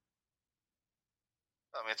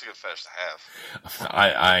 I mean, it's a good fetish to have.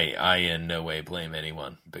 I in no way blame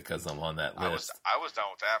anyone because I'm on that list. I was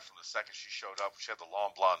down with that from the second she showed up. She had the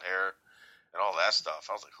long blonde hair and all that stuff.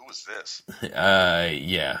 I was like, who is this?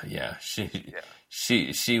 Yeah.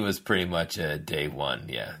 She was pretty much day one,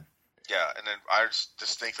 yeah. Yeah, and then I just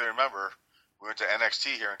distinctly remember we went to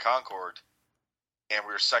NXT here in Concord, and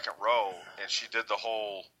we were second row, and she did the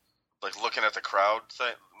whole, like, looking at the crowd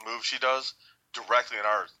thing move she does directly in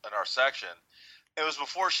our section. It was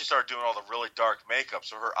before she started doing all the really dark makeup,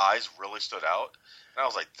 so her eyes really stood out. And I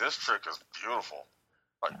was like, this trick is beautiful.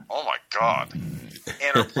 Like, oh my God.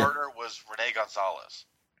 And her partner was Renee Gonzalez.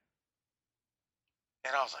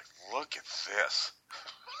 And I was like, look at this.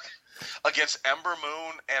 Against Ember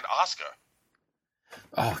Moon and Asuka.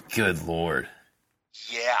 Oh, good Lord.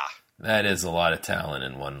 Yeah. That is a lot of talent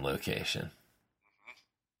in one location.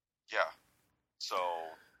 Mm-hmm. Yeah. So,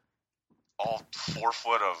 all 4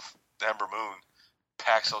 foot of Ember Moon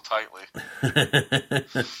packed so tightly.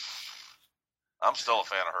 I'm still a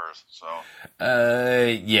fan of hers, so.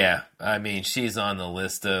 Yeah. I mean, she's on the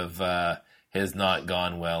list of has not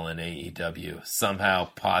gone well in AEW. Somehow,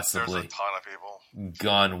 possibly. There's a ton of people.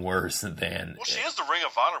 Gone worse than. Well, she is the Ring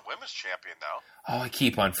of Honor Women's Champion now. Oh, I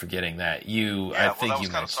keep on forgetting that. I think that was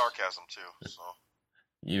kind of sarcasm too. So.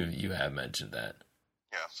 You have mentioned that.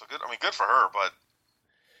 Yeah, so good. I mean, good for her, but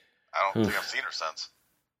I don't think I've seen her since.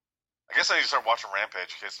 I guess I need to start watching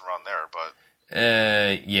Rampage in case they're on there, but.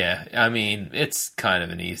 Yeah. I mean, it's kind of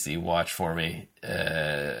an easy watch for me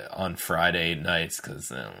on Friday nights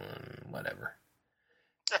because whatever.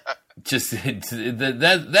 Just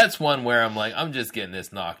that's one where I'm like, I'm just getting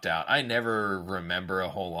this knocked out. I never remember a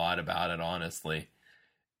whole lot about it, honestly,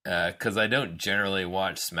 because I don't generally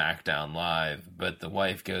watch SmackDown live. But the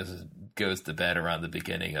wife goes to bed around the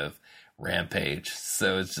beginning of Rampage,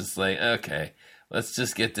 so it's just like, okay, let's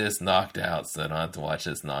just get this knocked out, so I don't have to watch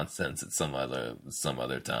this nonsense at some other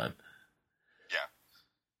time.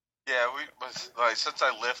 Yeah. Since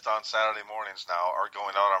I lift on Saturday mornings now, our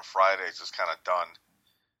going out on Fridays is kind of done.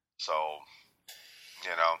 So,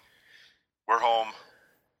 we're home,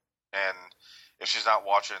 and if she's not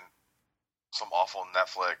watching some awful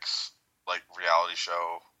Netflix, like, reality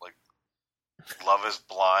show, like Love is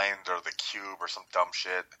Blind or The Cube or some dumb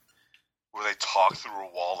shit, where they talk through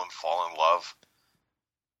a wall and fall in love.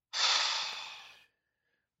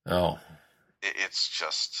 Oh. It's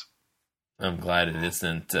just... I'm glad it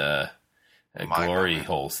isn't a glory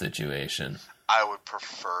hole situation. I would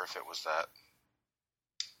prefer if it was that.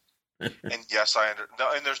 And yes,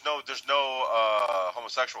 and there's no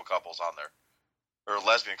homosexual couples on there, or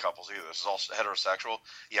lesbian couples either. This is all heterosexual.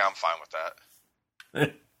 Yeah, I'm fine with that.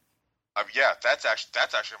 Yeah, that's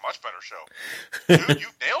actually a much better show. Dude, you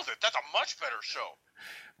nailed it. That's a much better show.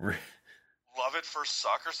 Love at First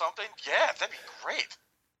Suck or something? Yeah, that'd be great.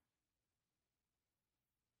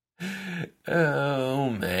 Oh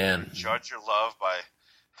man! Judge your love by.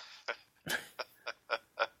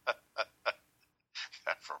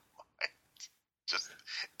 Never mind.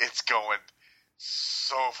 It's going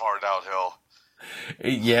so far downhill.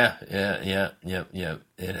 Yeah.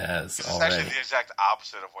 It has. It's actually the exact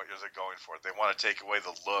opposite of what you're going for. They want to take away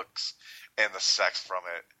the looks and the sex from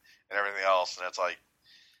it and everything else, and it's like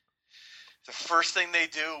the first thing they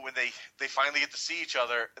do when they finally get to see each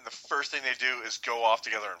other, and the first thing they do is go off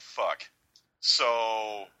together and fuck.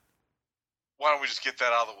 So why don't we just get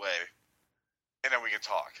that out of the way, and then we can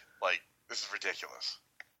talk? Like, this is ridiculous.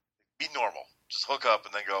 Be normal. Just hook up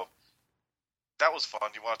and then go, that was fun.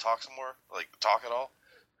 Do you want to talk some more? Like, talk at all?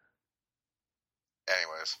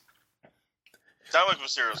 Anyways. Dominic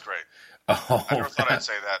Mysterio's great. Oh, I never thought I'd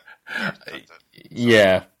say that.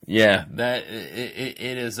 Yeah. That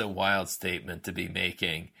it is a wild statement to be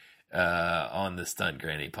making on the Stunt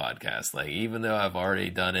Granny podcast. Like, even though I've already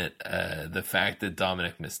done it, the fact that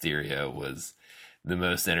Dominic Mysterio was the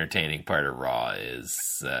most entertaining part of Raw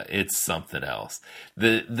is it's something else.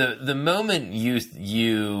 The moment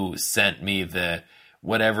you sent me the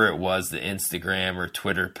whatever it was, the Instagram or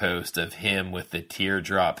Twitter post of him with the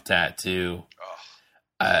teardrop tattoo.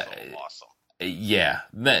 So awesome. Yeah,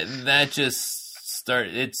 that just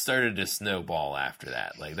started to snowball after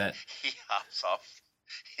that. Like that. He hops off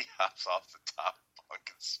the top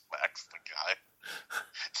bunk and smacks the guy.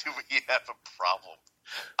 Do we have a problem?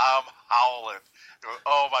 I'm howling.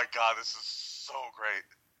 Oh my God, this is so great.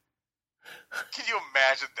 Can you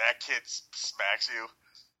imagine that kid smacks you?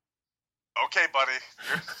 Okay, buddy.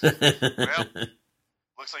 Well,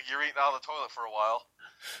 looks like you're eating out of the toilet for a while.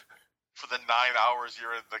 For the 9 hours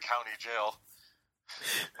you're in the county jail.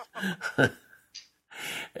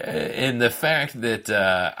 And the fact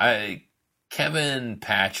that Kevin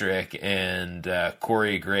Patrick and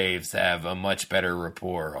Corey Graves have a much better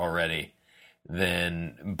rapport already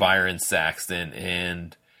than Byron Saxton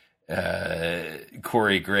and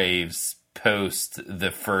Corey Graves post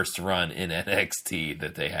the first run in NXT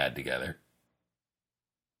that they had together.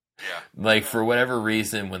 Yeah. Like, for whatever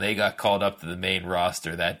reason, when they got called up to the main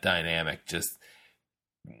roster, that dynamic just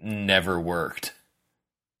never worked.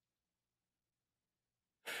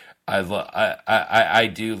 I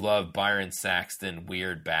do love Byron Saxton,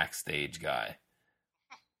 weird backstage guy.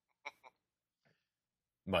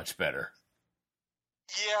 Much better.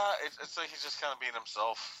 Yeah, it's like he's just kind of being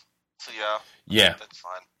himself. So yeah. Yeah. That's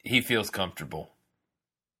fine. He feels comfortable.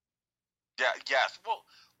 Yeah, yes. Well,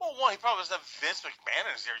 one, he probably doesn't have Vince McMahon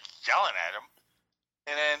in his ear yelling at him.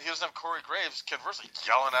 And then he doesn't have Corey Graves conversely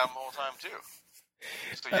yelling at him the whole time, too.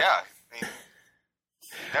 So yeah, I mean,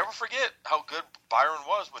 never forget how good Byron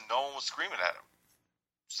was when no one was screaming at him.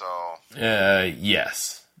 So.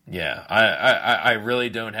 Yes. Yeah. I really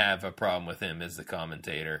don't have a problem with him as the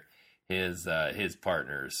commentator. His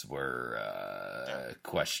partners were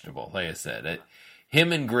questionable. Like I said,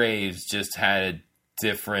 him and Graves just had a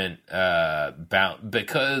different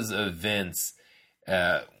because of Vince.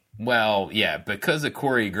 Because of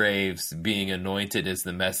Corey Graves being anointed as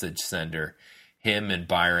the message sender, him and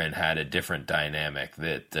Byron had a different dynamic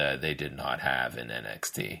that they did not have in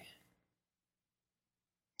NXT.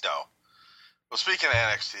 No. Well, speaking of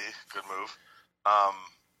NXT, good move.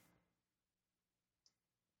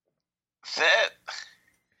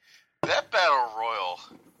 That battle royal.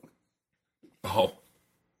 Oh.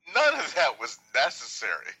 None of that was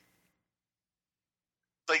necessary.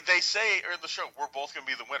 Like they say in the show, we're both going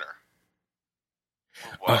to be the winner.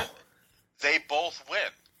 What? Oh. They both win.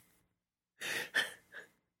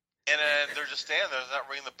 And then they're just standing there, not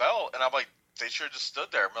ringing the bell. And I'm like, they should have just stood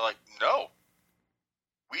there. And I'm like, no.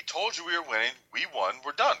 We told you we were winning. We won.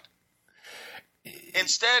 We're done.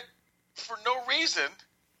 Instead, for no reason,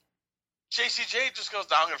 JCJ just goes,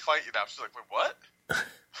 no, I'm going to fight you now. She's like, wait, what?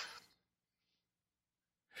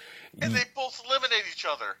 And they both eliminate each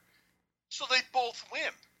other. So they both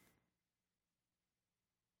win.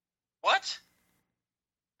 What?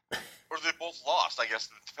 Or they both lost, I guess,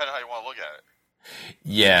 depending on how you want to look at it.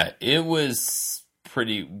 Yeah, it was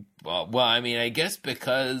pretty... Well, I mean, I guess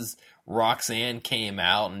because Roxanne came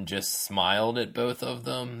out and just smiled at both of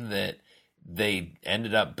them, that they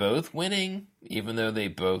ended up both winning, even though they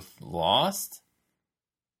both lost.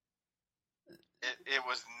 It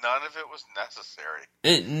was, none of it was necessary.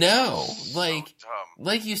 No, so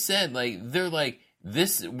like you said, like they're like,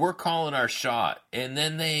 this, we're calling our shot, and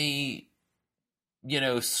then they,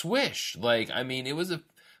 swish. Like, I mean, it was a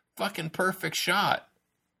fucking perfect shot.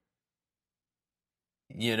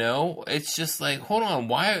 It's just like, hold on,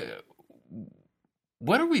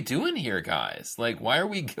 what are we doing here, guys? Like, why are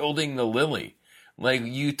we gilding the lily? Like,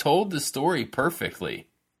 you told the story perfectly.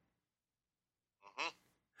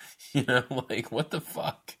 Like, what the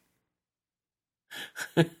fuck?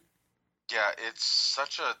 Yeah, it's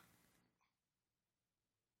such a...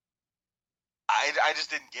 I just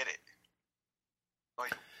didn't get it.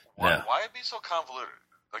 Like, why it be so convoluted?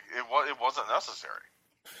 Like, it wasn't necessary.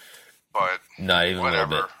 But, not even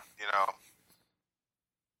whatever, a little bit.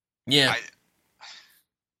 Yeah.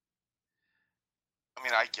 I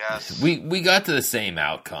mean, I guess... We got to the same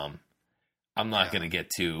outcome. I'm not going to get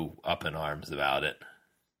too up in arms about it,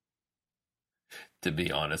 to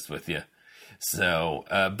be honest with you. So,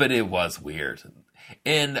 but it was weird.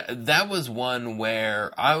 And that was one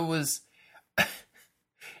where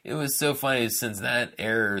it was so funny, since that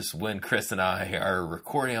airs when Chris and I are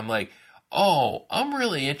recording. I'm like, oh, I'm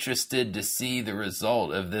really interested to see the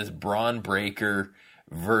result of this Braun Breaker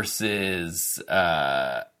versus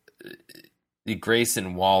the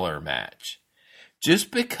Grayson Waller match.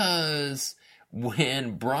 Just because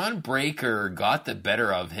when Braun Breaker got the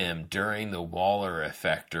better of him during the Waller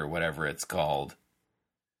effect, or whatever it's called,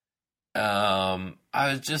 I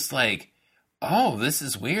was just like, oh, this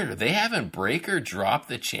is weird. Are they having Breaker drop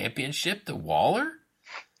the championship to Waller?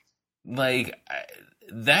 Like,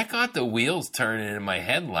 that got the wheels turning in my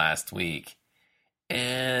head last week.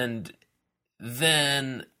 And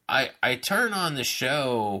then I turn on the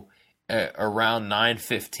show around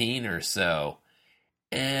 9:15 or so,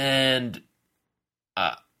 and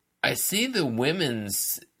I I see the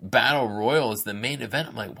women's battle royal as the main event.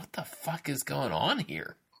 I'm like, what the fuck is going on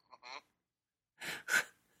here?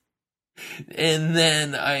 And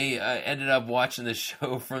then I ended up watching the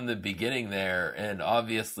show from the beginning there, and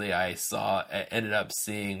obviously I ended up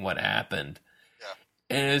seeing what happened.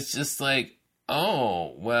 Yeah. And it's just like,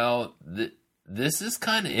 oh, well, this is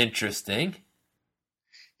kind of interesting.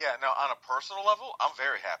 Yeah, now on a personal level, I'm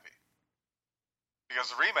very happy. Because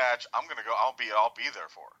the rematch, I'll be there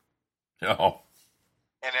for. Oh.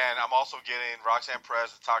 And then I'm also getting Roxanne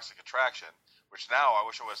Perez and Toxic Attraction, which now I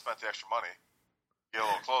wish I would have spent the extra money. Get a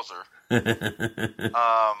little closer.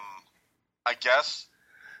 I guess,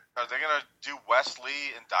 are they going to do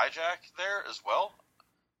Wesley and Dijak there as well?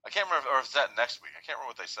 I can't remember, or is that next week? I can't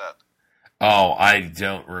remember what they said. Oh, I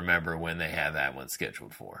don't remember when they have that one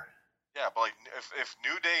scheduled for. Yeah, but like if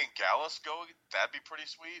New Day and Gallus go, that'd be pretty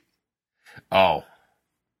sweet. Oh.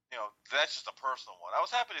 You know, that's just a personal one. I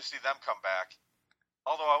was happy to see them come back.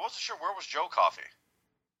 Although I wasn't sure where was Joe Coffey.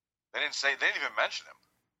 They didn't even mention him.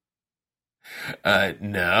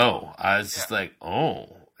 No. I was just like,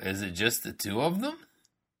 oh, is it just the two of them?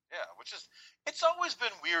 Yeah, it's always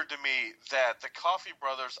been weird to me that the Coffey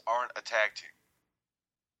brothers aren't a tag team.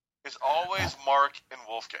 It's always Mark and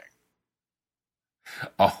Wolfgang.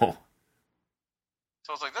 Oh.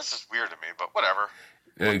 So it's like, this is weird to me, but whatever.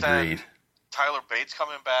 Agreed. But then Tyler Bates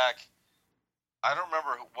coming back. I don't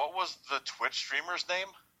remember, what was the Twitch streamer's name?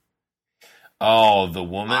 Oh, the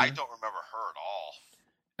woman? I don't remember her at all.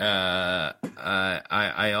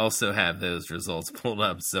 I also have those results pulled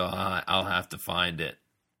up, so I'll have to find it.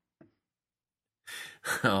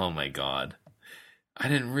 Oh my god. I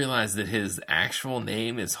didn't realize that his actual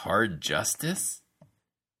name is Hard Justice.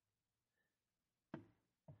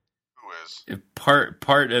 Who is?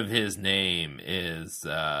 Part of his name is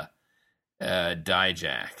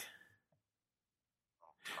Dijak.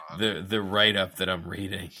 Oh, the write-up that I'm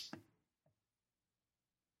reading.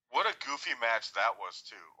 What a goofy match that was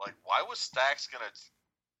too. Like, why was Stax in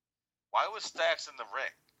the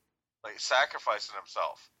ring? Like, sacrificing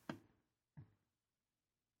himself.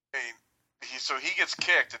 I mean, he gets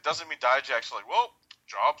kicked. It doesn't mean Dijak's like, well,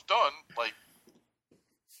 job's done. Like,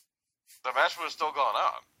 the match would have still gone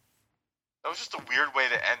on. That was just a weird way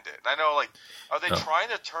to end it. And I know, like, are they trying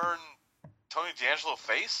to turn Tony D'Angelo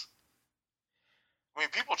face? I mean,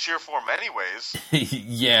 people cheer for him anyways.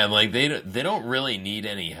 Yeah, like they don't really need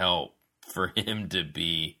any help for him to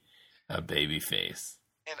be a babyface.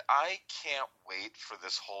 And I can't wait for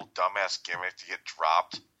this whole dumbass gimmick to get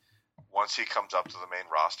dropped once he comes up to the main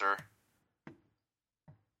roster.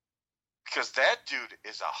 Because that dude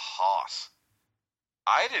is a hoss.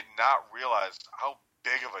 I did not realize how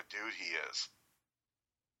big of a dude he is.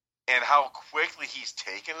 And how quickly he's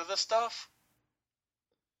taken to this stuff.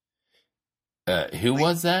 Who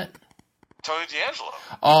was that? Tony D'Angelo.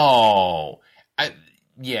 Oh,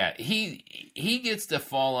 yeah. He gets to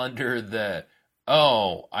fall under the.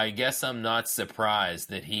 Oh, I guess I'm not surprised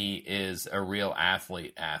that he is a real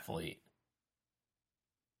athlete.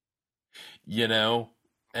 You know,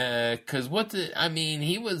 because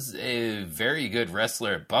he was a very good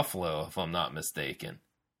wrestler at Buffalo, if I'm not mistaken.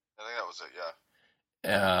 I think that was it.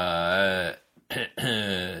 Yeah.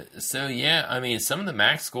 So yeah, I mean, some of the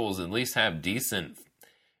MAC schools at least have decent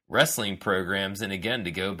wrestling programs, and again,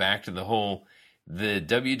 to go back to the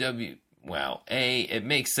WW. Well, it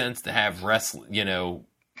makes sense to have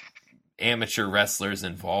amateur wrestlers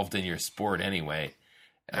involved in your sport anyway.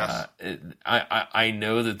 Yes. I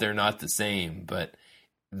know that they're not the same, but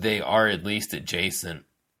they are at least adjacent.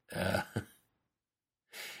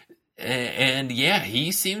 And yeah,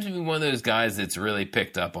 he seems to be one of those guys that's really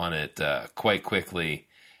picked up on it quite quickly.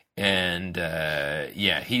 And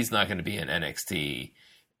yeah, he's not going to be in NXT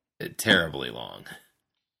terribly long.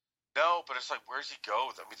 No, but it's like, where's he go?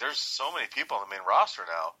 I mean, there's so many people on the main roster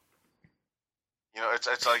now. You know, it's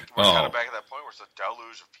like we're kind of back at that point where it's a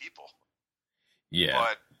deluge of people. Yeah.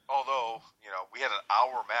 But although, you know, we had an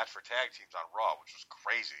hour match for tag teams on Raw, which was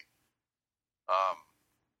crazy. I'm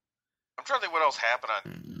trying to think what else happened on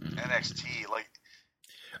NXT. Like,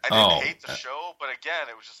 I didn't hate the show, but again,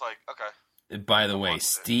 it was just like, okay. By the way,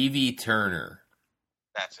 Stevie Turner.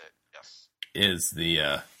 That's it. Yes. Is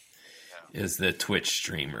the Twitch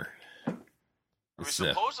streamer. I mean,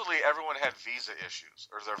 supposedly everyone had visa issues,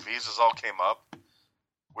 or their visas all came up,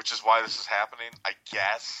 which is why this is happening, I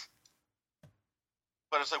guess.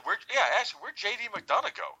 But it's like, where'd JD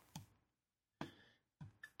McDonough go?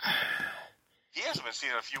 He hasn't been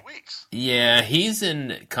seen in a few weeks. Yeah, he's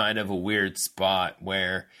in kind of a weird spot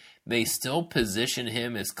where they still position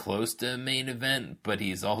him as close to a main event, but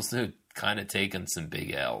he's also kind of taken some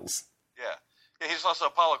big L's. Yeah, just lost to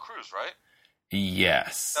Apollo Crews, right?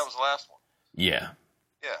 Yes. That was the last one. Yeah.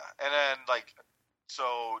 Yeah, and then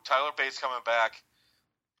so Tyler Bates coming back.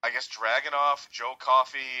 I guess Dragunov, Joe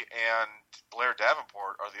Coffey, and Blair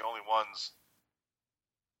Davenport are the only ones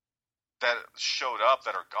that showed up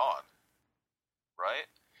that are gone, right?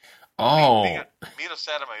 Oh. Mita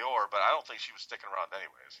Sotomayor, but I don't think she was sticking around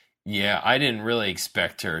anyways. Yeah, I didn't really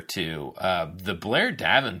expect her to. The Blair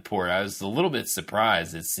Davenport, I was a little bit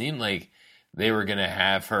surprised. It seemed like they were going to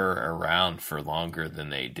have her around for longer than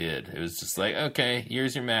they did. It was just like, okay,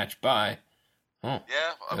 here's your match, bye. Oh,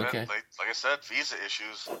 yeah, okay. Like I said, visa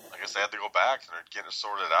issues. I guess they had to go back and they're getting it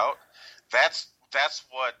sorted out. That's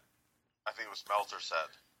what I think it was Meltzer said.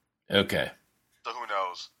 Okay. So who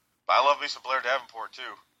knows? But I love me some Blair Davenport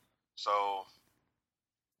too. So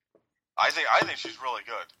I think she's really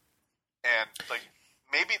good. And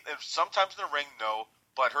maybe sometimes in the ring, no,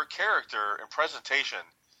 but her character and presentation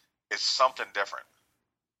is something different.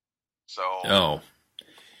 So. Oh.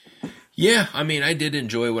 Yeah, I mean, I did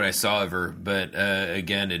enjoy what I saw of her, but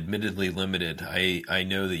again, admittedly limited. I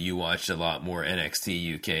know that you watched a lot more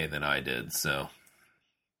NXT UK than I did, so.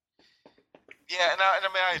 Yeah, and I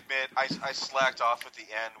mean, I admit, I slacked off at the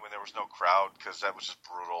end when there was no crowd because that was just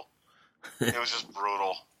brutal. It was just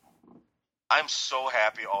brutal. I'm so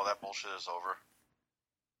happy all that bullshit is over.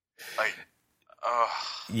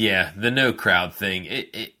 Yeah, the no crowd thing.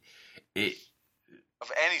 It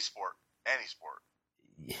of any sport.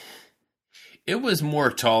 It was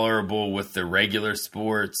more tolerable with the regular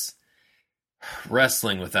sports.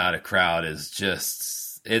 Wrestling without a crowd is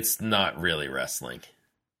just, it's not really wrestling.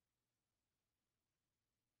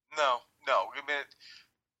 No. I mean,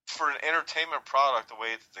 for an entertainment product, the way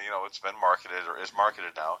it's been marketed or is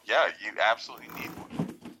marketed now, yeah, you absolutely need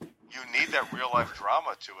one. You need that real life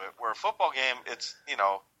drama to it. Where a football game, it's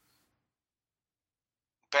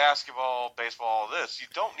basketball, baseball, all this. You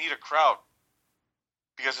don't need a crowd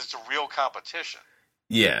because it's a real competition.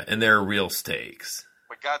 Yeah, and there are real stakes.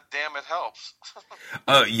 But goddamn, it helps.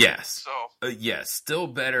 Yes. So yes, still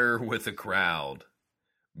better with a crowd.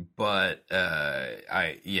 But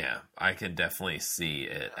I can definitely see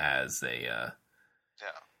it as a yeah.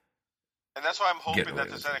 And that's why I'm hoping that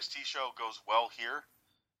this NXT show goes well here,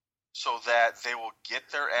 so that they will get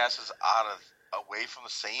their asses away from the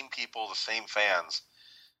same people, the same fans,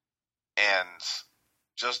 and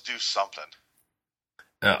just do something.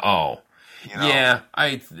 Yeah,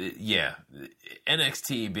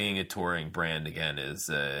 NXT being a touring brand again is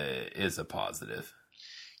a positive.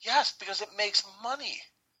 Yes, because it makes money.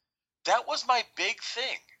 That was my big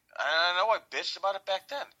thing. I know I bitched about it back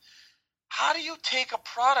then. How do you take a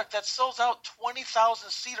product that sells out 20,000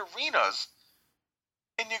 seat arenas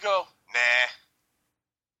and you go,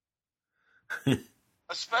 nah?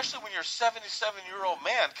 Especially when you're a 77-year-old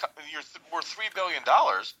man, you're worth $3 billion,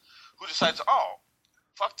 who decides, oh,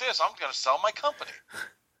 fuck this, I'm going to sell my company.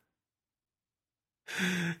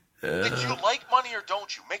 Did you like money or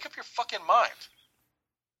don't you? Make up your fucking mind.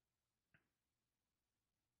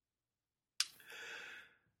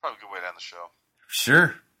 Probably a good way to end the show.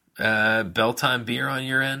 Sure. Bell time beer on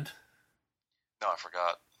your end? No, I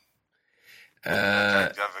forgot. I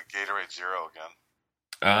have a Gatorade Zero again.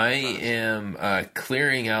 I am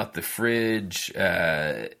clearing out the fridge.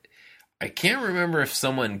 I can't remember if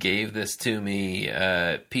someone gave this to me.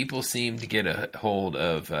 People seem to get a hold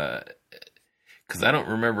of, because I don't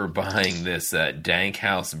remember buying this, Dank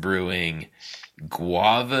House Brewing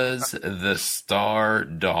Guavas the Star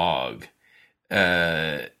Dog.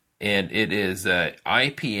 And it is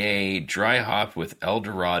IPA, dry hop with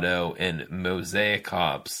Eldorado and Mosaic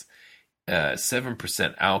hops,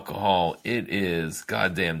 7% alcohol. It is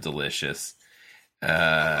goddamn delicious.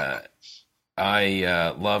 I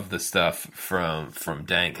love the stuff from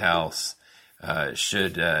Dank House.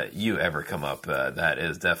 Should you ever come up, that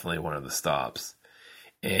is definitely one of the stops.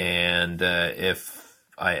 And if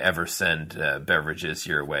I ever send beverages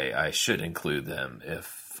your way, I should include them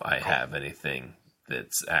if I have anything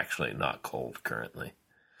that's actually not cold currently.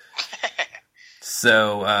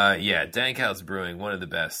 So, Dank House Brewing, one of the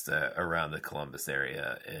best around the Columbus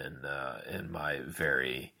area, in my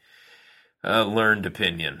very learned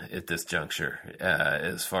opinion at this juncture,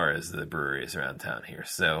 as far as the breweries around town here.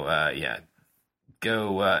 So,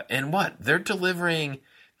 go, and what? They're delivering,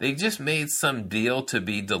 they just made some deal to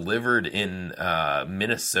be delivered in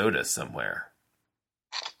Minnesota somewhere.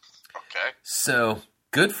 Okay. So,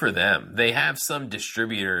 good for them. They have some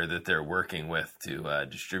distributor that they're working with to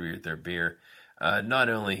distribute their beer, not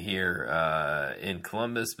only here in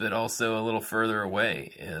Columbus, but also a little further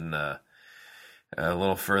away and a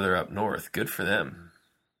little further up north. Good for them.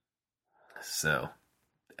 So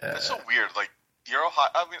it's so weird. Like, you're Ohio.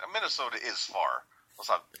 I mean, Minnesota is far. Let's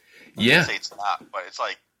not say it's not, but it's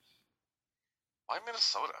like, why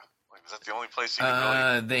Minnesota? Like, is that the only place you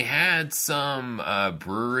can really? They had some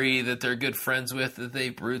brewery that they're good friends with that they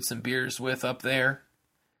brewed some beers with up there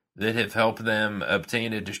that have helped them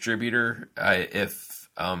obtain a distributor. If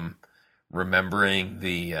remembering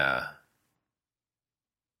the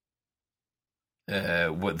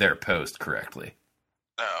what their post correctly.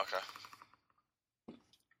 Oh, okay.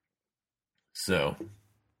 So,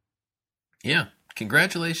 yeah,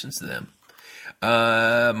 congratulations to them.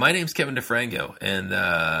 My name's Kevin DeFrango, and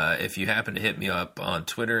if you happen to hit me up on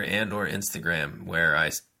Twitter and or Instagram, where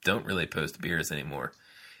I don't really post beers anymore,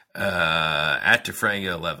 at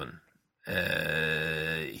DeFrango11.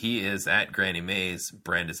 He is at Granny Mays.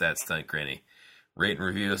 Brand is at Stunt Granny. Rate and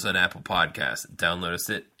review us on Apple Podcasts. Download us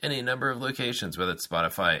at any number of locations, whether it's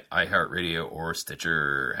Spotify, iHeartRadio, or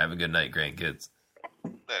Stitcher. Have a good night, grandkids.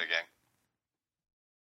 Later, gang.